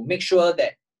make sure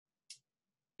that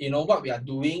what we are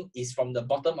doing is from the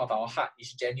bottom of our heart,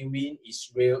 is genuine,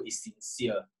 is real, is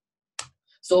sincere.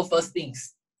 So first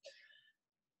things,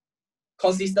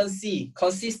 consistency.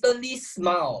 Consistently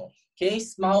smile. Okay,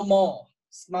 smile more.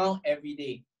 Smile every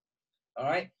day. All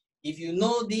right. If you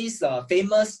know this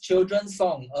famous children's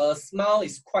song, a smile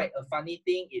is quite a funny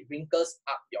thing. It wrinkles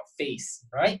up your face,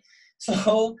 right?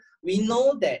 So we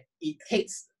know that it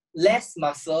takes less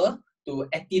muscle to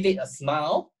activate a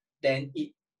smile than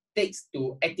it takes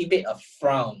to activate a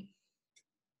frown,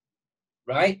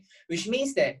 right? Which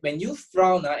means that when you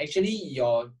frown, actually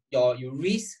you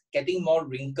risk getting more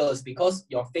wrinkles because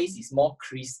your face is more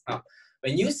creased up.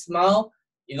 When you smile,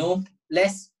 you know,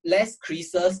 less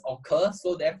creases occur,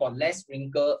 so therefore less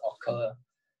wrinkle occur,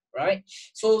 right?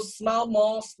 So smile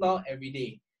more, smile every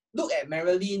day. Look at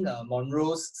Marilyn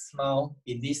Monroe's smile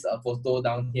in this photo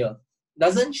down here.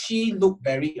 Doesn't she look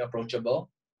very approachable?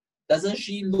 Doesn't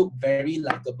she look very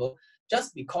likable?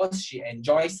 Just because she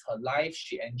enjoys her life,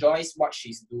 she enjoys what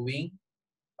she's doing,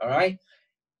 all right?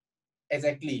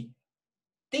 Exactly.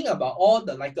 Think about all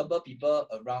the likable people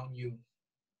around you,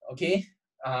 okay?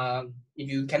 If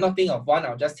you cannot think of one,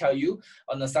 I'll just tell you.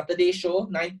 On the Saturday show,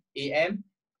 9 a.m.,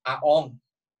 Ong,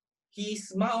 he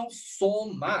smiles so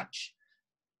much.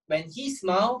 When he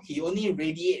smiles, he only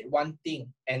radiates one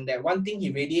thing, and that one thing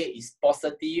he radiates is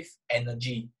positive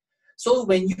energy. So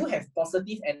when you have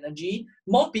positive energy,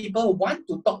 more people want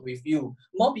to talk with you,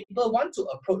 more people want to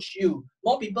approach you,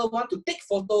 more people want to take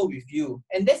photo with you.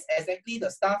 And that's exactly the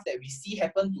stuff that we see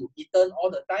happen to Ethan all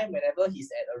the time whenever he's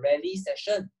at a rally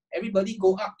session. Everybody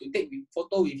go up to take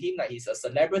photo with him like he's a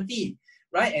celebrity,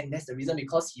 right? And that's the reason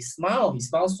because he smiles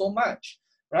so much.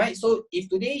 Right? So if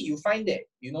today you find that,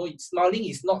 you know, smiling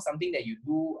is not something that you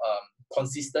do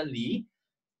consistently,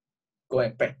 go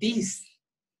and practice.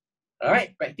 All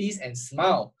right? Practice and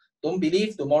smile. Don't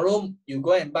believe tomorrow you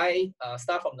go and buy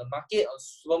stuff from the market or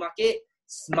supermarket,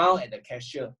 smile at the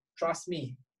cashier. Trust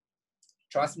me.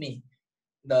 Trust me.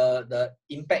 The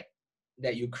impact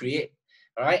that you create.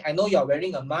 All right? I know you're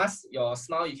wearing a mask, your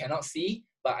smile you cannot see,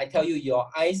 but I tell you, your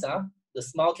eyes, the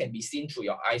smile can be seen through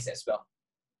your eyes as well.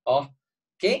 Oh,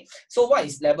 okay, so what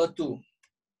is level 2?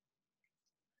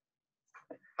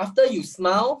 After you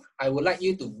smile, I would like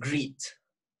you to greet.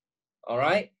 All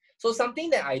right, so something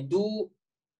that I do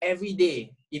every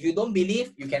day. If you don't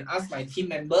believe, you can ask my team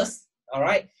members. All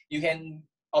right, you can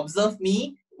observe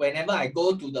me whenever I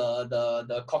go to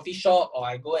the coffee shop or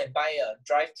I go and buy a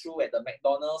drive-through at the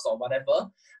McDonald's or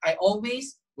whatever. I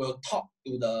always will talk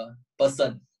to the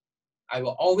person. I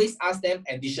will always ask them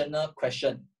additional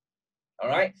question. All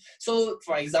right. So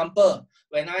for example,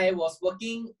 when I was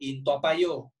working in Toa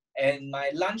Payoh and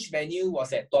my lunch menu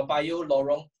was at Toa Payoh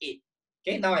Lorong 8.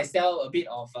 Okay, now I sell a bit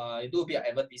of, do a bit of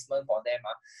advertisement for them.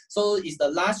 So it's the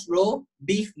last row,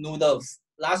 beef noodles.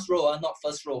 Last row, not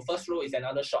first row. First row is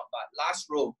another shop, but last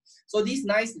row. So this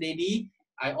nice lady,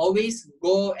 I always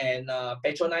go and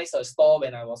patronize her store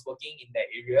when I was working in that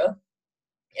area.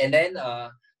 And then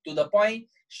to the point,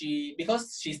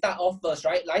 because she start off first,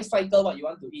 right? Life cycle, what you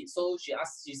want to eat. So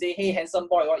she say, hey, handsome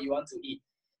boy, what you want to eat?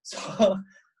 So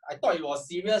I thought it was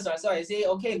serious, right? So I say,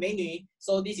 okay, 美女,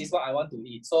 so this is what I want to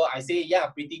eat. So I say, yeah,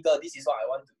 pretty girl, this is what I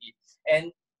want to eat.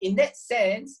 And in that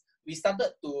sense, we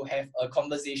started to have a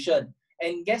conversation.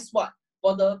 And guess what?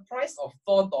 For the price of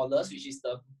 $4, which is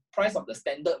the price of the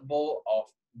standard bowl of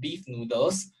beef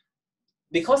noodles,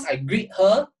 because I greet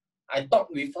her, I talk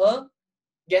with her,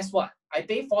 guess what? I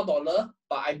pay $4,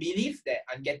 but I believe that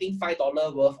I'm getting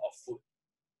 $5 worth of food.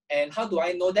 And how do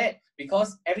I know that?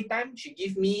 Because every time she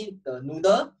give me the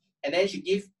noodle, and then she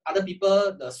give other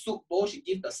people the soup bowl, she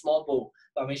give the small bowl.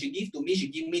 But when she give to me, she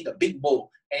give me the big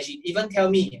bowl. And she even tell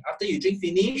me, after you drink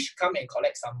finish, come and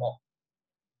collect some more.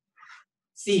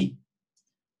 See,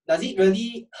 does it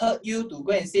really hurt you to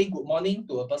go and say good morning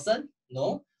to a person?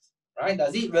 No. Right?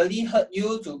 Does it really hurt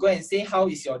you to go and say, how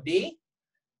is your day?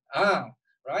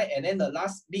 Right? And then the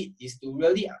last bit is to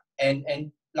really,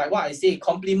 and like what I say,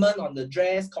 compliment on the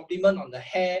dress, compliment on the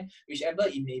hair, whichever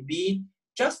it may be,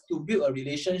 just to build a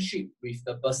relationship with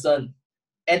the person.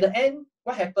 At the end,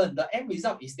 what happened? The end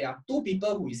result is there are two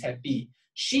people who is happy.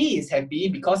 She is happy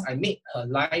because I made her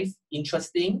life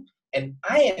interesting, and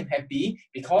I am happy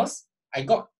because I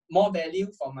got more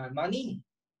value for my money,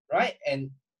 right?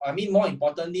 And I mean, more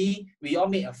importantly, we all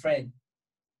made a friend.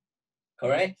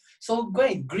 Correct? So go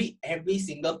and greet every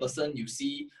single person you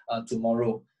see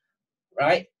tomorrow,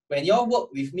 right? When you all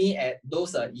work with me at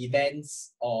those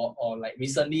events or like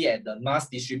recently at the mask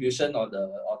distribution or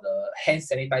the hand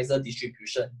sanitizer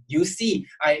distribution, you see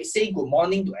I say good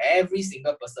morning to every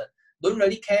single person. Don't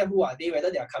really care who are they, whether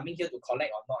they are coming here to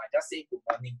collect or not. I just say good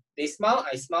morning. They smile,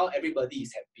 I smile, everybody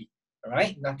is happy. All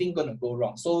right? Nothing gonna go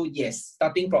wrong. So yes,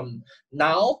 starting from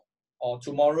now or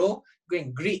tomorrow, go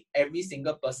and greet every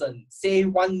single person. Say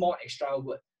one more extra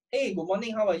word. Hey, good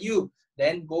morning, how are you?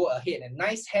 Then go ahead and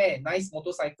nice hair, nice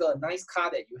motorcycle, nice car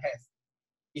that you have.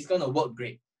 It's gonna work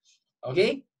great.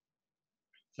 Okay?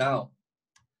 Now,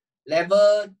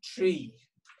 level 3.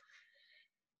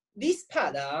 This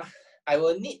part, I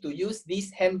will need to use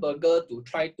this hamburger to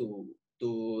try to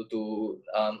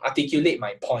articulate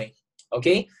my point.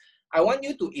 Okay, I want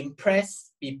you to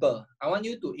impress people. I want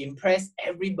you to impress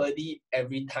everybody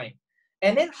every time.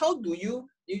 And then how do you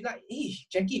like, hey,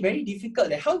 Jackie, very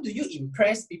difficult. How do you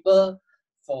impress people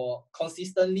for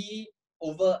consistently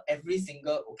over every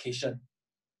single occasion?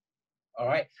 All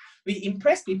right, we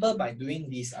impress people by doing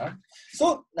this.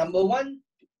 So number one,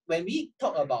 when we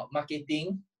talk about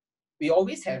marketing, we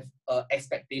always have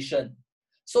expectation.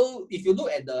 So if you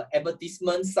look at the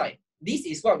advertisement side, this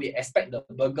is what we expect the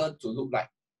burger to look like.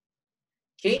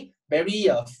 Okay, very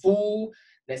full.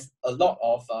 There's a lot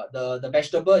of the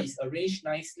vegetable is arranged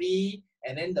nicely,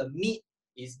 and then the meat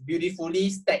is beautifully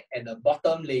stacked at the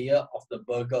bottom layer of the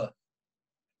burger.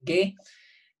 Okay,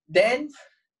 then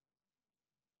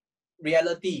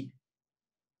reality.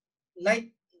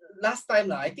 Last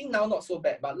time, I think now not so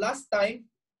bad, but last time,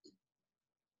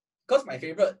 because my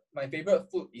favorite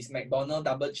food is McDonald's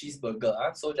double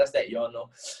cheeseburger. So just that you all know.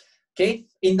 Okay,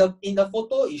 in the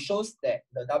photo, it shows that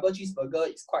the double cheeseburger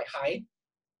is quite high.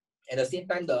 At the same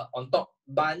time, the on top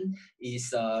bun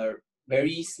is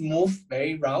very smooth,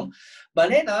 very round.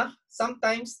 But then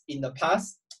sometimes in the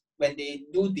past, when they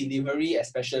do delivery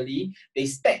especially, they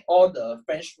stack all the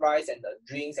French fries and the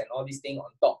drinks and all these things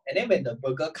on top. And then when the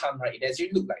burger come, right, it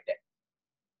actually look like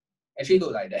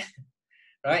that.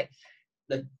 Right?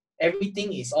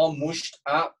 Everything is all mushed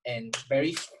up and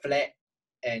very flat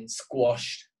and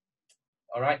squashed.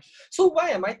 All right. So why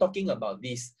am I talking about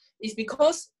this? It's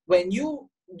because when you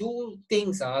do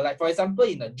things, like for example,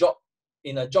 in a job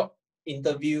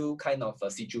interview kind of a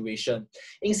situation,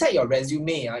 inside your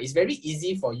resume, it's very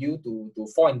easy for you to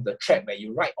fall into the trap where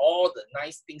you write all the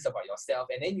nice things about yourself,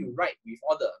 and then you write with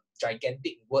all the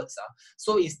gigantic words.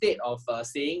 So instead of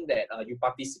saying that you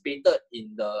participated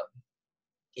in the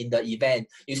event,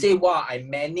 you say, wow, I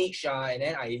manage and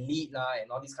then I lead and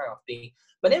all this kind of thing.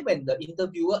 But then when the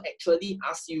interviewer actually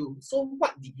asks you, so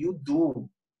what did you do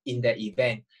in that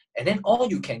event? And then all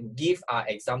you can give are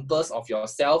examples of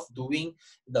yourself doing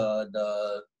what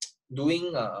do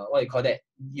you call that?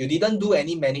 You didn't do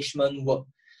any management work,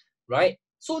 right?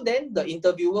 So then the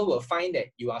interviewer will find that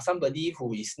you are somebody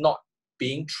who is not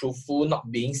being truthful,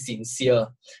 not being sincere.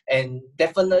 And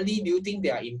definitely, do you think they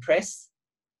are impressed?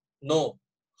 No.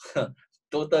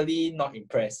 Totally not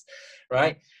impressed,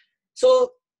 right?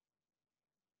 So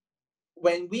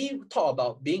when we talk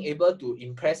about being able to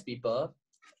impress people,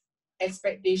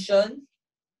 expectation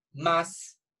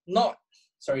must not,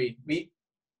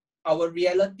 our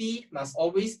reality must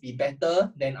always be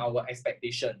better than our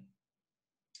expectation.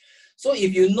 So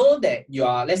if you know that you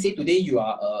are, let's say today you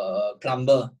are a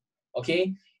plumber,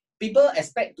 okay? People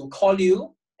expect to call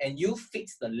you and you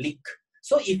fix the leak.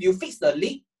 So if you fix the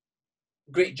leak,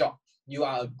 great job. You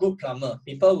are a good plumber.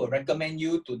 People will recommend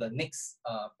you to the next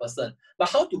person. But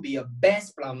how to be a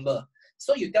best plumber?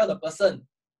 So you tell the person,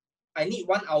 I need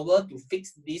 1 hour to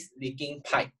fix this leaking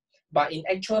pipe. But in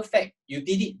actual fact, you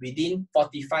did it within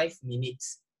 45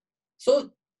 minutes. So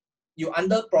you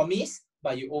under promise,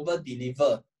 but you over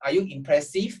deliver. Are you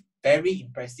impressive? Very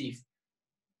impressive.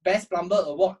 Best plumber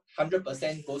award,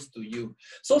 100% goes to you.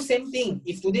 So same thing,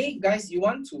 if today, guys, you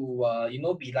want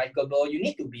to be likable, you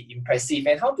need to be impressive.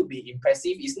 And how to be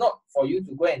impressive is not for you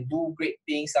to go and do great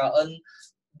things, earn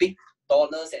big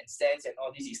dollars and cents and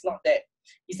all this. It's not that.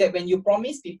 It's that when you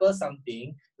promise people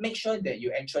something, make sure that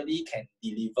you actually can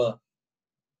deliver.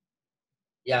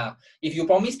 Yeah, if you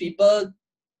promise people,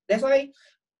 that's why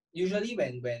usually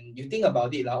when you think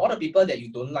about it, all the people that you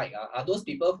don't like are those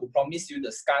people who promise you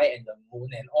the sky and the moon,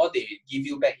 and all they give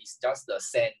you back is just the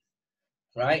sand,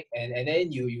 right? And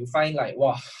then you find like,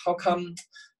 wow, how come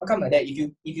like that?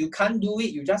 If you can't do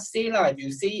it, you just say lah. If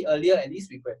you say it earlier, at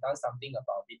least we could have done something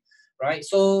about it, right?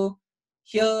 So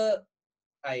here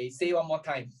I say one more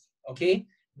time, okay?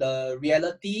 The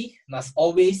reality must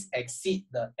always exceed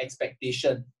the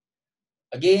expectation.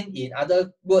 Again, in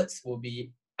other words, will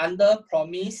be under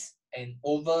promise and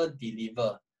over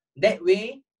deliver. That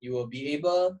way, you will be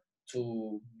able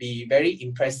to be very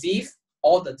impressive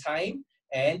all the time,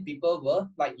 and people will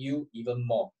like you even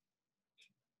more.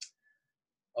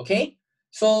 Okay,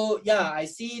 so yeah, I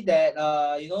see that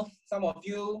some of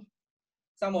you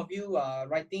are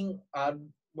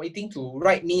waiting to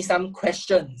write me some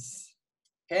questions.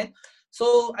 Okay,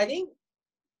 so I think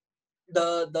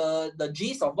the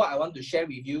gist of what I want to share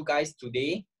with you guys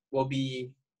today will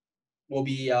be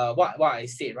what I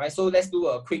said, right? So let's do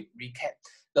a quick recap.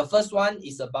 The first one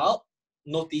is about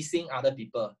noticing other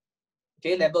people.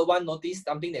 Okay, level 1, notice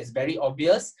something that's very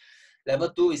obvious. Level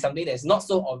 2 is something that's not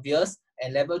so obvious,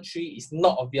 and level 3 is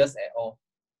not obvious at all.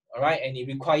 All right, and it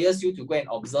requires you to go and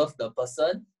observe the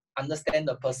person, understand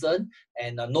the person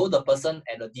and know the person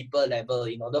at a deeper level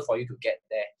in order for you to get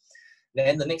there.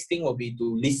 Then the next thing will be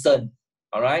to listen.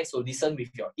 All right, so listen with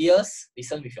your ears,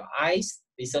 listen with your eyes,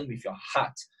 listen with your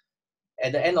heart.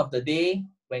 At the end of the day,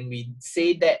 when we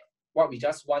say that, what we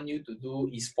just want you to do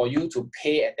is for you to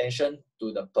pay attention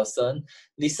to the person,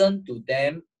 listen to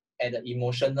them at the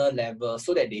emotional level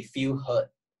so that they feel heard.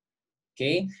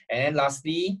 Okay, and then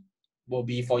lastly will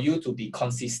be for you to be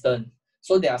consistent.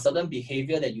 So there are certain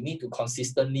behavior that you need to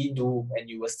consistently do and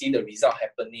you will see the result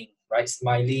happening, right?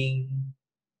 Smiling,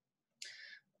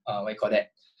 what you call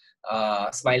that?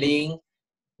 Smiling,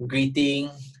 greeting,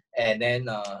 and then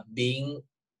being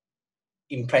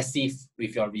impressive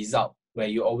with your result, where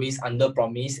you always under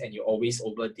promise and you always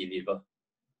over deliver.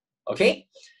 Okay,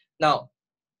 now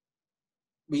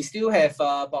we still have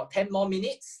about 10 more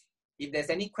minutes. If there's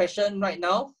any question right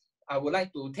now, I would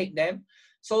like to take them.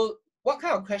 So what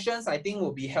kind of questions I think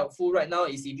will be helpful right now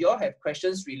is if you all have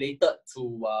questions related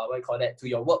to to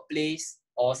your workplace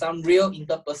or some real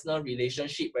interpersonal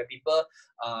relationship where people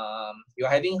you're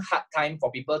having hard time for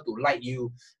people to like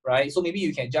you, right? So maybe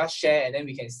you can just share and then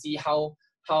we can see how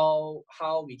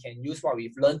we can use what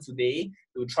we've learned today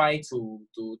to try to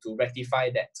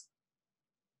rectify that.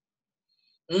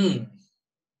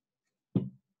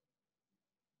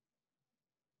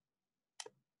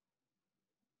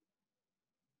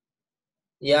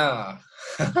 Yeah.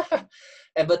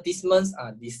 Advertisements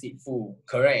are deceitful,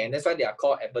 correct? And that's why they are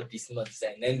called advertisements.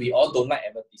 And then we all don't like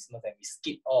advertisements and we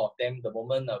skip all of them the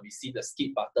moment we see the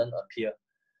skip button appear,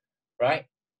 right?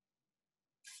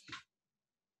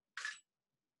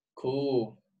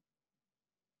 Cool.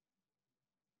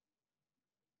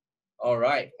 All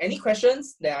right. Any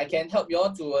questions that I can help you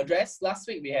all to address? Last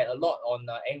week we had a lot on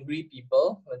angry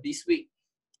people. This week,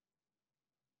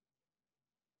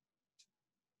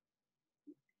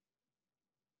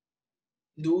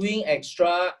 doing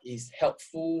extra is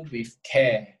helpful with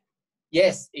care.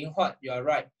 Yes, in what you are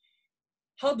right.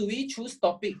 How do we choose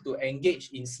topic to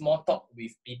engage in small talk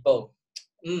with people?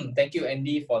 Thank you,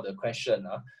 Andy, for the question.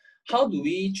 How do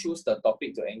we choose the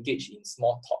topic to engage in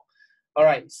small talk? All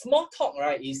right, small talk,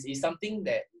 right, is something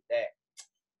that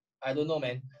I don't know,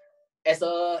 man. As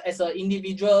an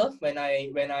individual, when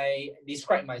I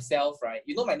describe myself, right,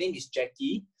 you know, my name is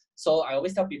Jackie. So I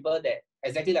always tell people that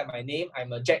exactly like my name,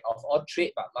 I'm a jack of all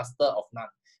trade but master of none,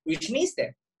 which means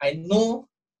that I know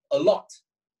a lot.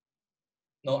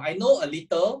 No, I know a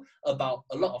little about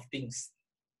a lot of things.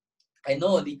 I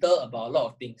know a little about a lot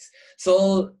of things.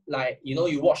 So, like, you know,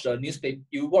 you watch the newspaper,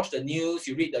 you watch the news,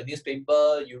 you read the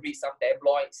newspaper, you read some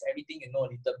tabloids, everything you know a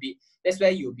little bit. That's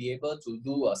where you'll be able to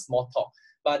do a small talk.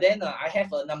 But then I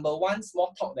have a number one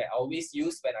small talk that I always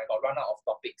use when I got run out of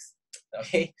topics.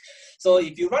 Okay, so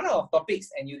if you run out of topics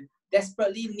and you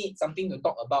desperately need something to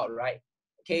talk about, right?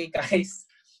 Okay, guys,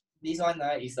 this one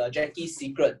is Jackie's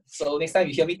secret. So next time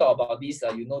you hear me talk about this,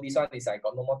 you know this one is I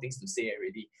got no more things to say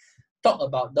already. Talk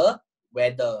about the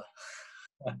weather.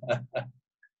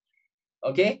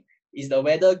 Okay, is the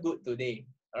weather good today?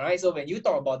 All right, so when you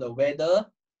talk about the weather,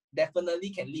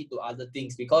 definitely can lead to other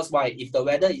things, because why? If the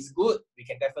weather is good, we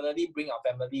can definitely bring our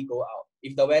family go out.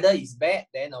 If the weather is bad,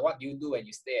 then what do you do when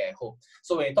you stay at home?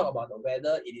 So when you talk about the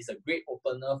weather, it is a great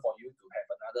opener for you to have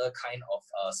another kind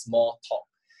of small talk.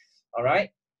 All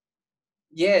right.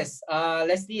 Yes,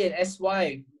 Leslie and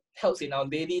SY helps in our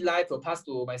daily life will pass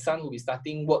to my son who is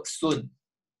starting work soon.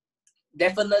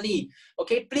 Definitely.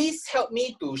 Okay, please help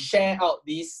me to share out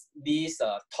these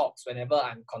talks whenever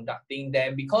I'm conducting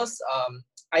them, because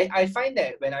I find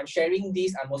that when I'm sharing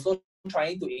these, I'm also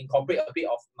trying to incorporate a bit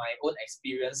of my own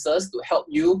experiences to help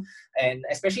you, and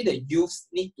especially the youths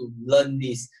need to learn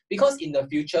this, because in the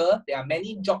future there are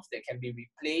many jobs that can be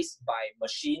replaced by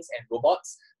machines and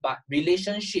robots, but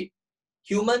relationship,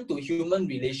 human to human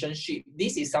relationship,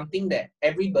 this is something that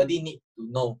everybody needs to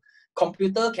know.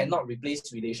 Computer cannot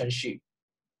replace relationship,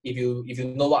 if you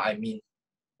know what I mean.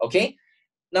 Okay,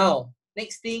 now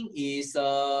next thing is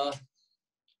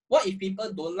what if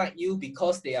people don't like you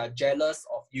because they are jealous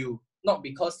of you, not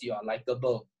because you are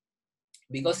likable,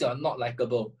 because you are not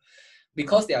likable,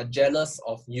 because they are jealous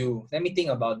of you. Let me think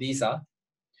about this.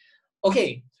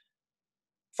 Okay,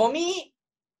 for me,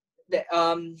 that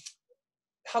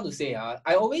how to say,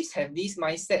 I always have this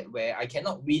mindset where I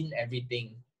cannot win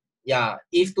everything. Yeah,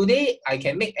 if today I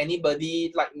can make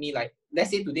anybody like me, like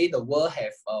let's say today the world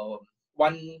have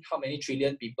how many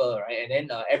trillion people, right? And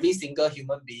then every single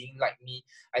human being like me,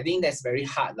 I think that's very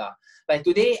hard lah. Like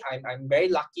today, I'm very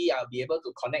lucky I'll be able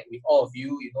to connect with all of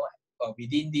you, you know,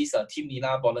 within this Team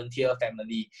Nila volunteer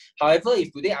family. However,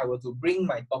 if today I were to bring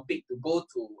my topic to go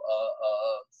to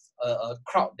a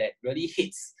crowd that really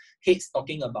hates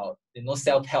talking about, you know,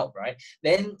 self-help, right?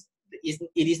 Then it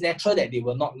is natural that they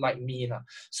will not like me lah.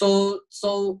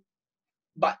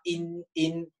 But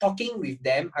in talking with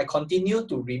them, I continue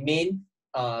to remain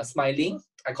smiling.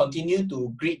 I continue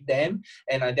to greet them,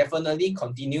 and I definitely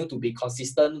continue to be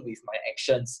consistent with my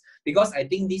actions, because I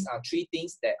think these are three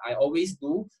things that I always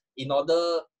do in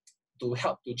order to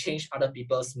help to change other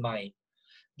people's mind.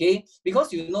 Okay,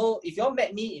 because you know, if you all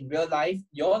met me in real life,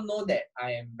 you all know that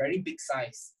I am very big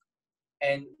size,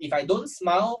 and if I don't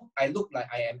smile, I look like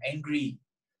I am angry.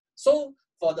 So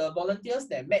for the volunteers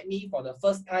that met me for the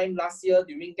first time last year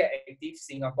during Get Active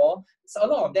Singapore, so a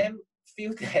lot of them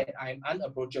feel that I'm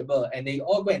unapproachable, and they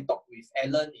all go and talk with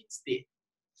Ellen instead,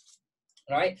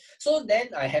 right? So then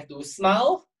I have to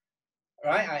smile,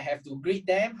 right? I have to greet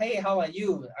them. Hey, how are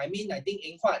you? I mean, I think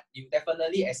Eng Huat, you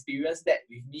definitely experienced that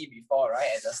with me before, right?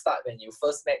 At the start when you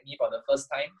first met me for the first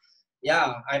time.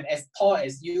 Yeah, I'm as tall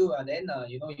as you, and then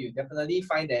you know, you definitely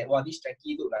find that, wow, this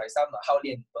Jackie look like some Hao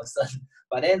Lian person.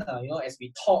 But then you know, as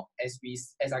we talk, as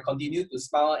I continue to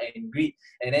smile and greet,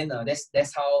 and then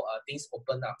that's how things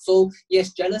open up. So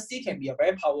yes, jealousy can be a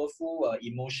very powerful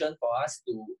emotion for us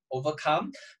to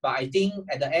overcome. But I think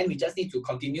at the end, we just need to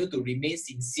continue to remain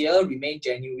sincere, remain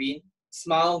genuine,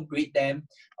 smile, greet them,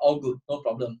 all good, no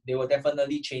problem. They will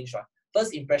definitely change. Right?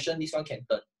 First impression, this one can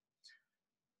turn.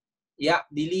 Yeah,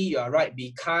 Lily, you are right.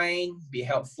 Be kind, be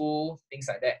helpful, things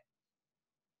like that.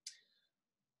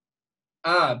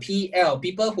 PL,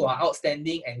 people who are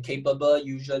outstanding and capable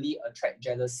usually attract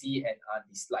jealousy and are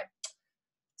disliked.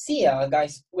 See,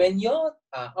 guys, when you're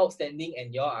outstanding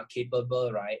and you are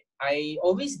capable, right? I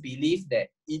always believe that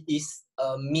it is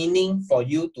a meaning for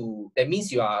you to, that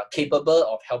means you are capable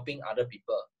of helping other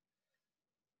people.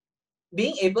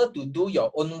 Being able to do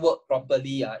your own work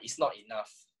properly is not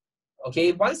enough.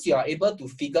 Okay, once you are able to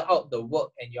figure out the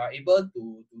work and you are able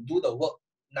to do the work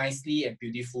nicely and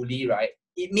beautifully, right?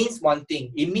 It means one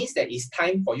thing. It means that it's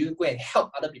time for you to go and help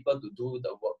other people to do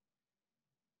the work.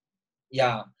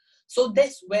 Yeah. So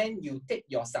that's when you take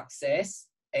your success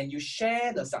and you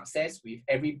share the success with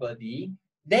everybody,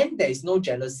 then there is no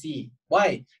jealousy.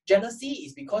 Why? Jealousy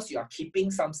is because you are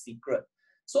keeping some secret.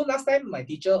 So last time my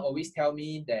teacher always tell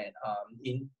me that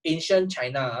in ancient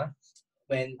China,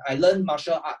 when I learned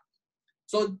martial art,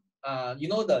 so you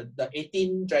know the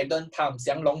 18 dragon palm,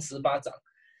 降龙十八掌.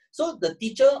 So the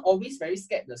teacher always very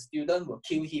scared the student will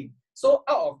kill him. So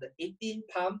out of the 18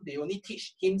 palm, they only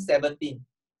teach him 17.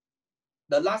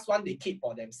 The last one they keep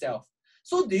for themselves.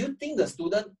 So do you think the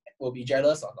student will be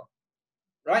jealous or not?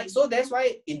 Right? So that's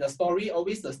why in the story,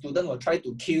 always the student will try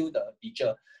to kill the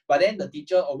teacher. But then the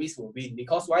teacher always will win,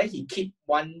 because why? He keep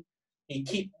one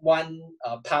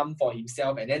palm for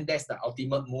himself, and then that's the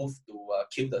ultimate move to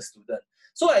kill the student.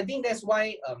 So I think that's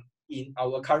why in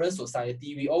our current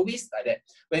society, we always like that.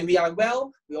 When we are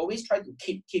well, we always try to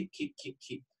keep.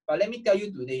 But let me tell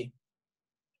you today,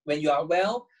 when you are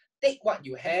well, take what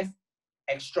you have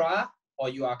extra or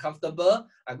you are comfortable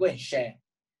and go and share.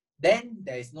 Then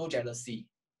there is no jealousy.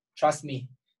 Trust me.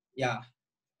 Yeah.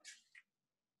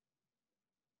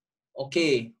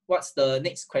 Okay, what's the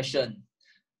next question?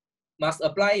 Must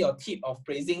apply your tip of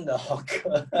praising the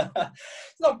hawker.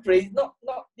 Not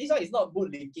this one is not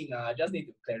bootlicking. I just need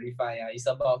to clarify. It's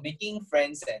about making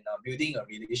friends and building a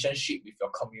relationship with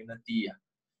your community.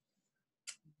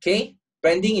 Okay,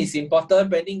 branding is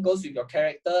important. Branding goes with your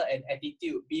character and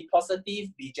attitude. Be positive,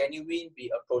 be genuine,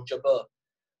 be approachable.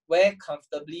 Wear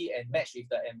comfortably and match with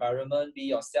the environment. Be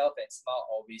yourself and smile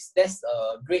always. That's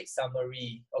a great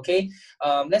summary. Okay,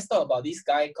 let's talk about this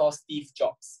guy called Steve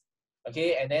Jobs.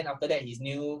 Okay, and then after that, he's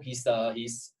the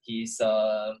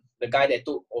guy that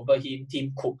took over him,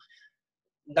 Tim Cook.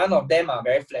 None of them are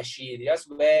very flashy. They just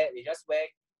wear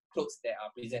clothes that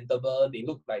are presentable. They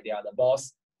look like they are the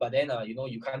boss. But then you know,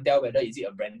 you can't tell whether is it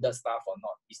a branded stuff or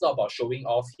not. It's not about showing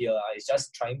off here. It's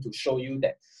just trying to show you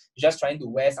that you're just trying to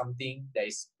wear something that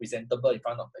is presentable in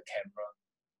front of the camera.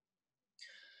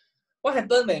 What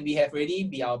happened when we have really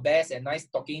be our best and nice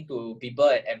talking to people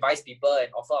and advise people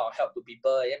and offer our help to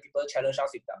people, and people challenge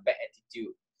us with their bad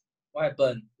attitude? What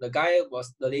happened?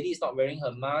 The lady is not wearing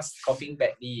her mask, coughing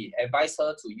badly. Advise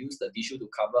her to use the tissue to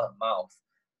cover her mouth.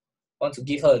 Want to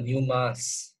give her a new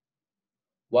mask.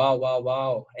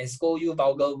 Wow. And scold you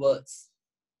vulgar words.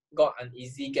 Got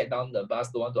uneasy, get down the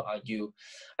bus, don't want to argue.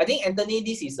 I think, Anthony,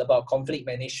 this is about conflict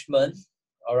management.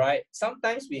 All right.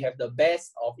 Sometimes we have the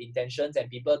best of intentions and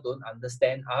people don't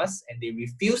understand us and they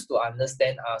refuse to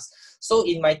understand us. So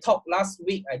in my talk last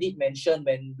week, I did mention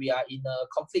when we are in a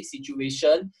conflict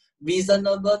situation,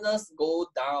 reasonableness go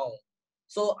down.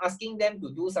 So asking them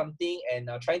to do something and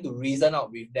trying to reason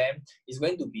out with them is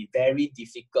going to be very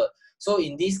difficult. So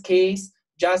in this case,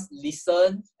 just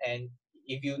listen, and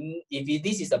if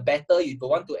this is a battle you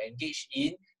don't want to engage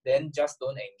in, then just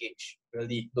don't engage.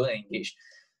 Really, don't engage.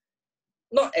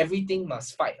 Not everything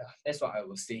must fight. That's what I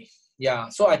would say. Yeah,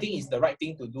 so I think it's the right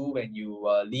thing to do when you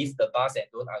leave the bus and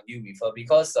don't argue with her,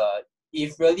 because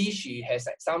if really she has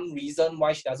some reason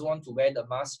why she doesn't want to wear the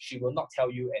mask, she will not tell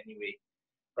you anyway,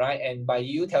 right? And by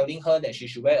you telling her that she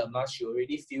should wear a mask, she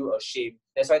already feel ashamed.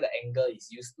 That's why the anger is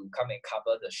used to come and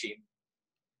cover the shame.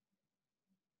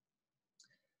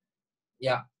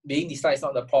 Yeah, being disliked is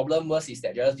not the problem. Worse is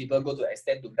that jealous people go to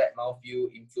extend to badmouth you,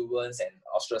 influence, and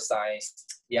ostracize.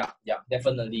 Yeah,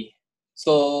 definitely.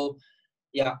 So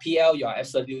yeah, PL, you are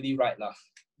absolutely right lah.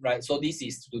 Right. So this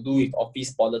is to do with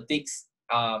office politics.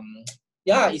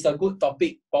 Yeah, it's a good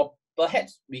topic.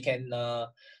 Perhaps we can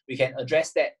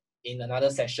address that in another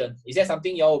session. Is that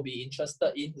something you all will be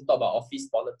interested in, to talk about office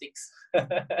politics?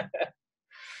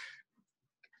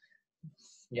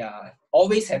 Yeah,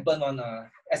 always happen on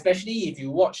especially if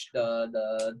you watch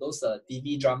those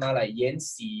TV drama like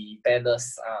Yanxi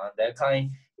Palace, that kind,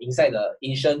 inside the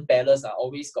ancient palace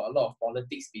always got a lot of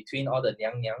politics between all the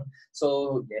Niang Niang.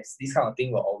 So yes, this kind of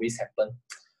thing will always happen.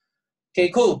 Okay,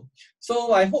 cool.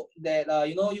 So I hope that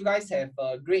you guys have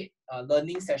a great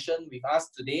learning session with us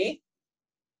today.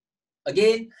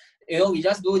 Again, we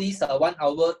just do this 1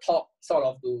 hour talk, sort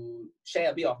of to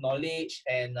share a bit of knowledge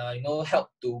and help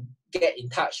to get in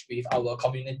touch with our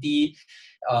community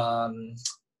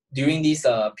during this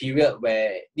period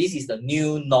where this is the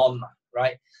new norm,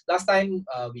 right? Last time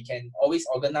we can always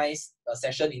organize a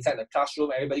session inside the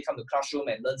classroom, everybody come to classroom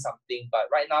and learn something, but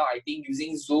right now I think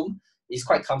using Zoom is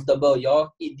quite comfortable. You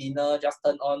all eat dinner, just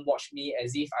turn on, watch me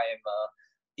as if I am a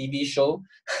TV show.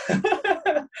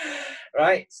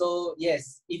 Right? So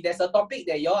yes, if there's a topic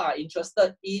that y'all are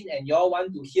interested in and y'all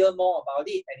want to hear more about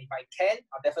it, and if I can,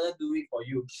 I'll definitely do it for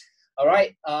you. All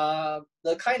right.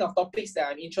 The kind of topics that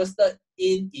I'm interested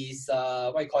in is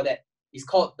what you call that? It's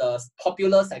called the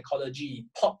popular psychology,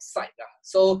 pop psych.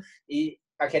 So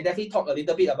I can definitely talk a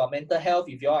little bit about mental health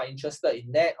if you all are interested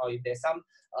in that, or if there's some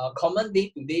common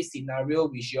day-to-day scenario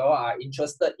which you all are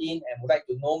interested in and would like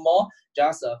to know more,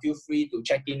 just feel free to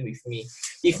check in with me.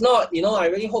 If not, I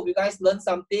really hope you guys learn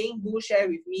something. Do share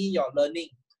with me your learning.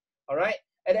 All right.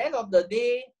 At the end of the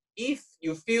day, if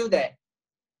you feel that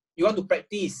you want to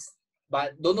practice,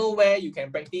 but don't know where you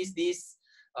can practice this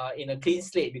in a clean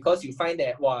slate, because you find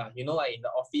that, in the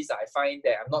office, I find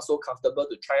that I'm not so comfortable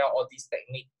to try out all these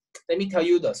techniques. Let me tell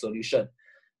you the solution.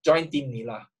 Join Team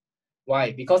Nila.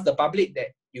 Why? Because the public that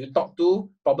you talk to,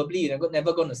 probably you're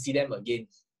never going to see them again,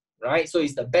 right? So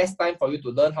it's the best time for you to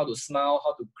learn how to smile,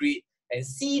 how to greet, and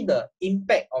see the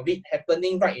impact of it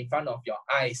happening right in front of your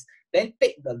eyes. Then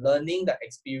take the learning, the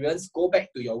experience, go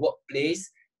back to your workplace,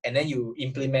 and then you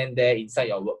implement there inside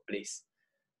your workplace,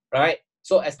 right?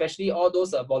 So especially all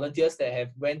those volunteers that have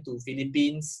went to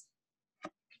Philippines,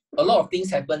 a lot of things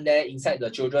happen there inside the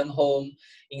children home,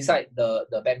 inside the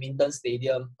badminton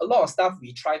stadium. A lot of stuff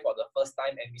we try for the first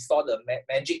time and we saw the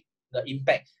magic, the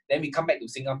impact. Then we come back to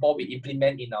Singapore, we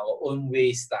implement in our own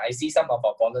ways. Like I see some of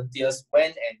our volunteers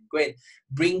went and go and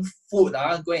bring food,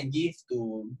 go and give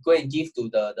to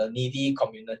the needy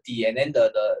community, and then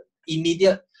the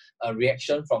immediate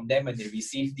reaction from them when they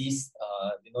receive this,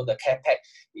 the care pack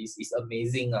is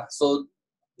amazing. So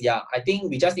yeah, I think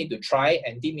we just need to try,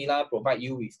 and Team Mila provide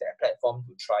you with their platform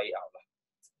to try it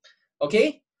out.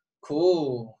 Okay,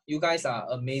 cool. You guys are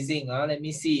amazing. Let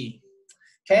me see.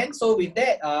 Can, so with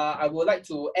that, I would like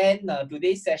to end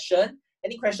today's session.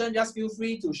 Any question, just feel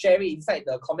free to share it inside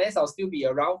the comments. I'll still be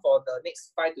around for the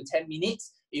next 5 to 10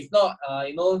 minutes. If not,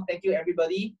 thank you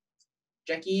everybody.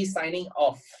 Jackie signing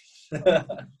off.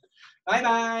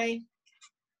 Bye-bye.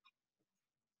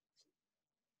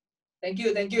 Thank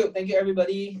you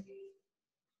everybody.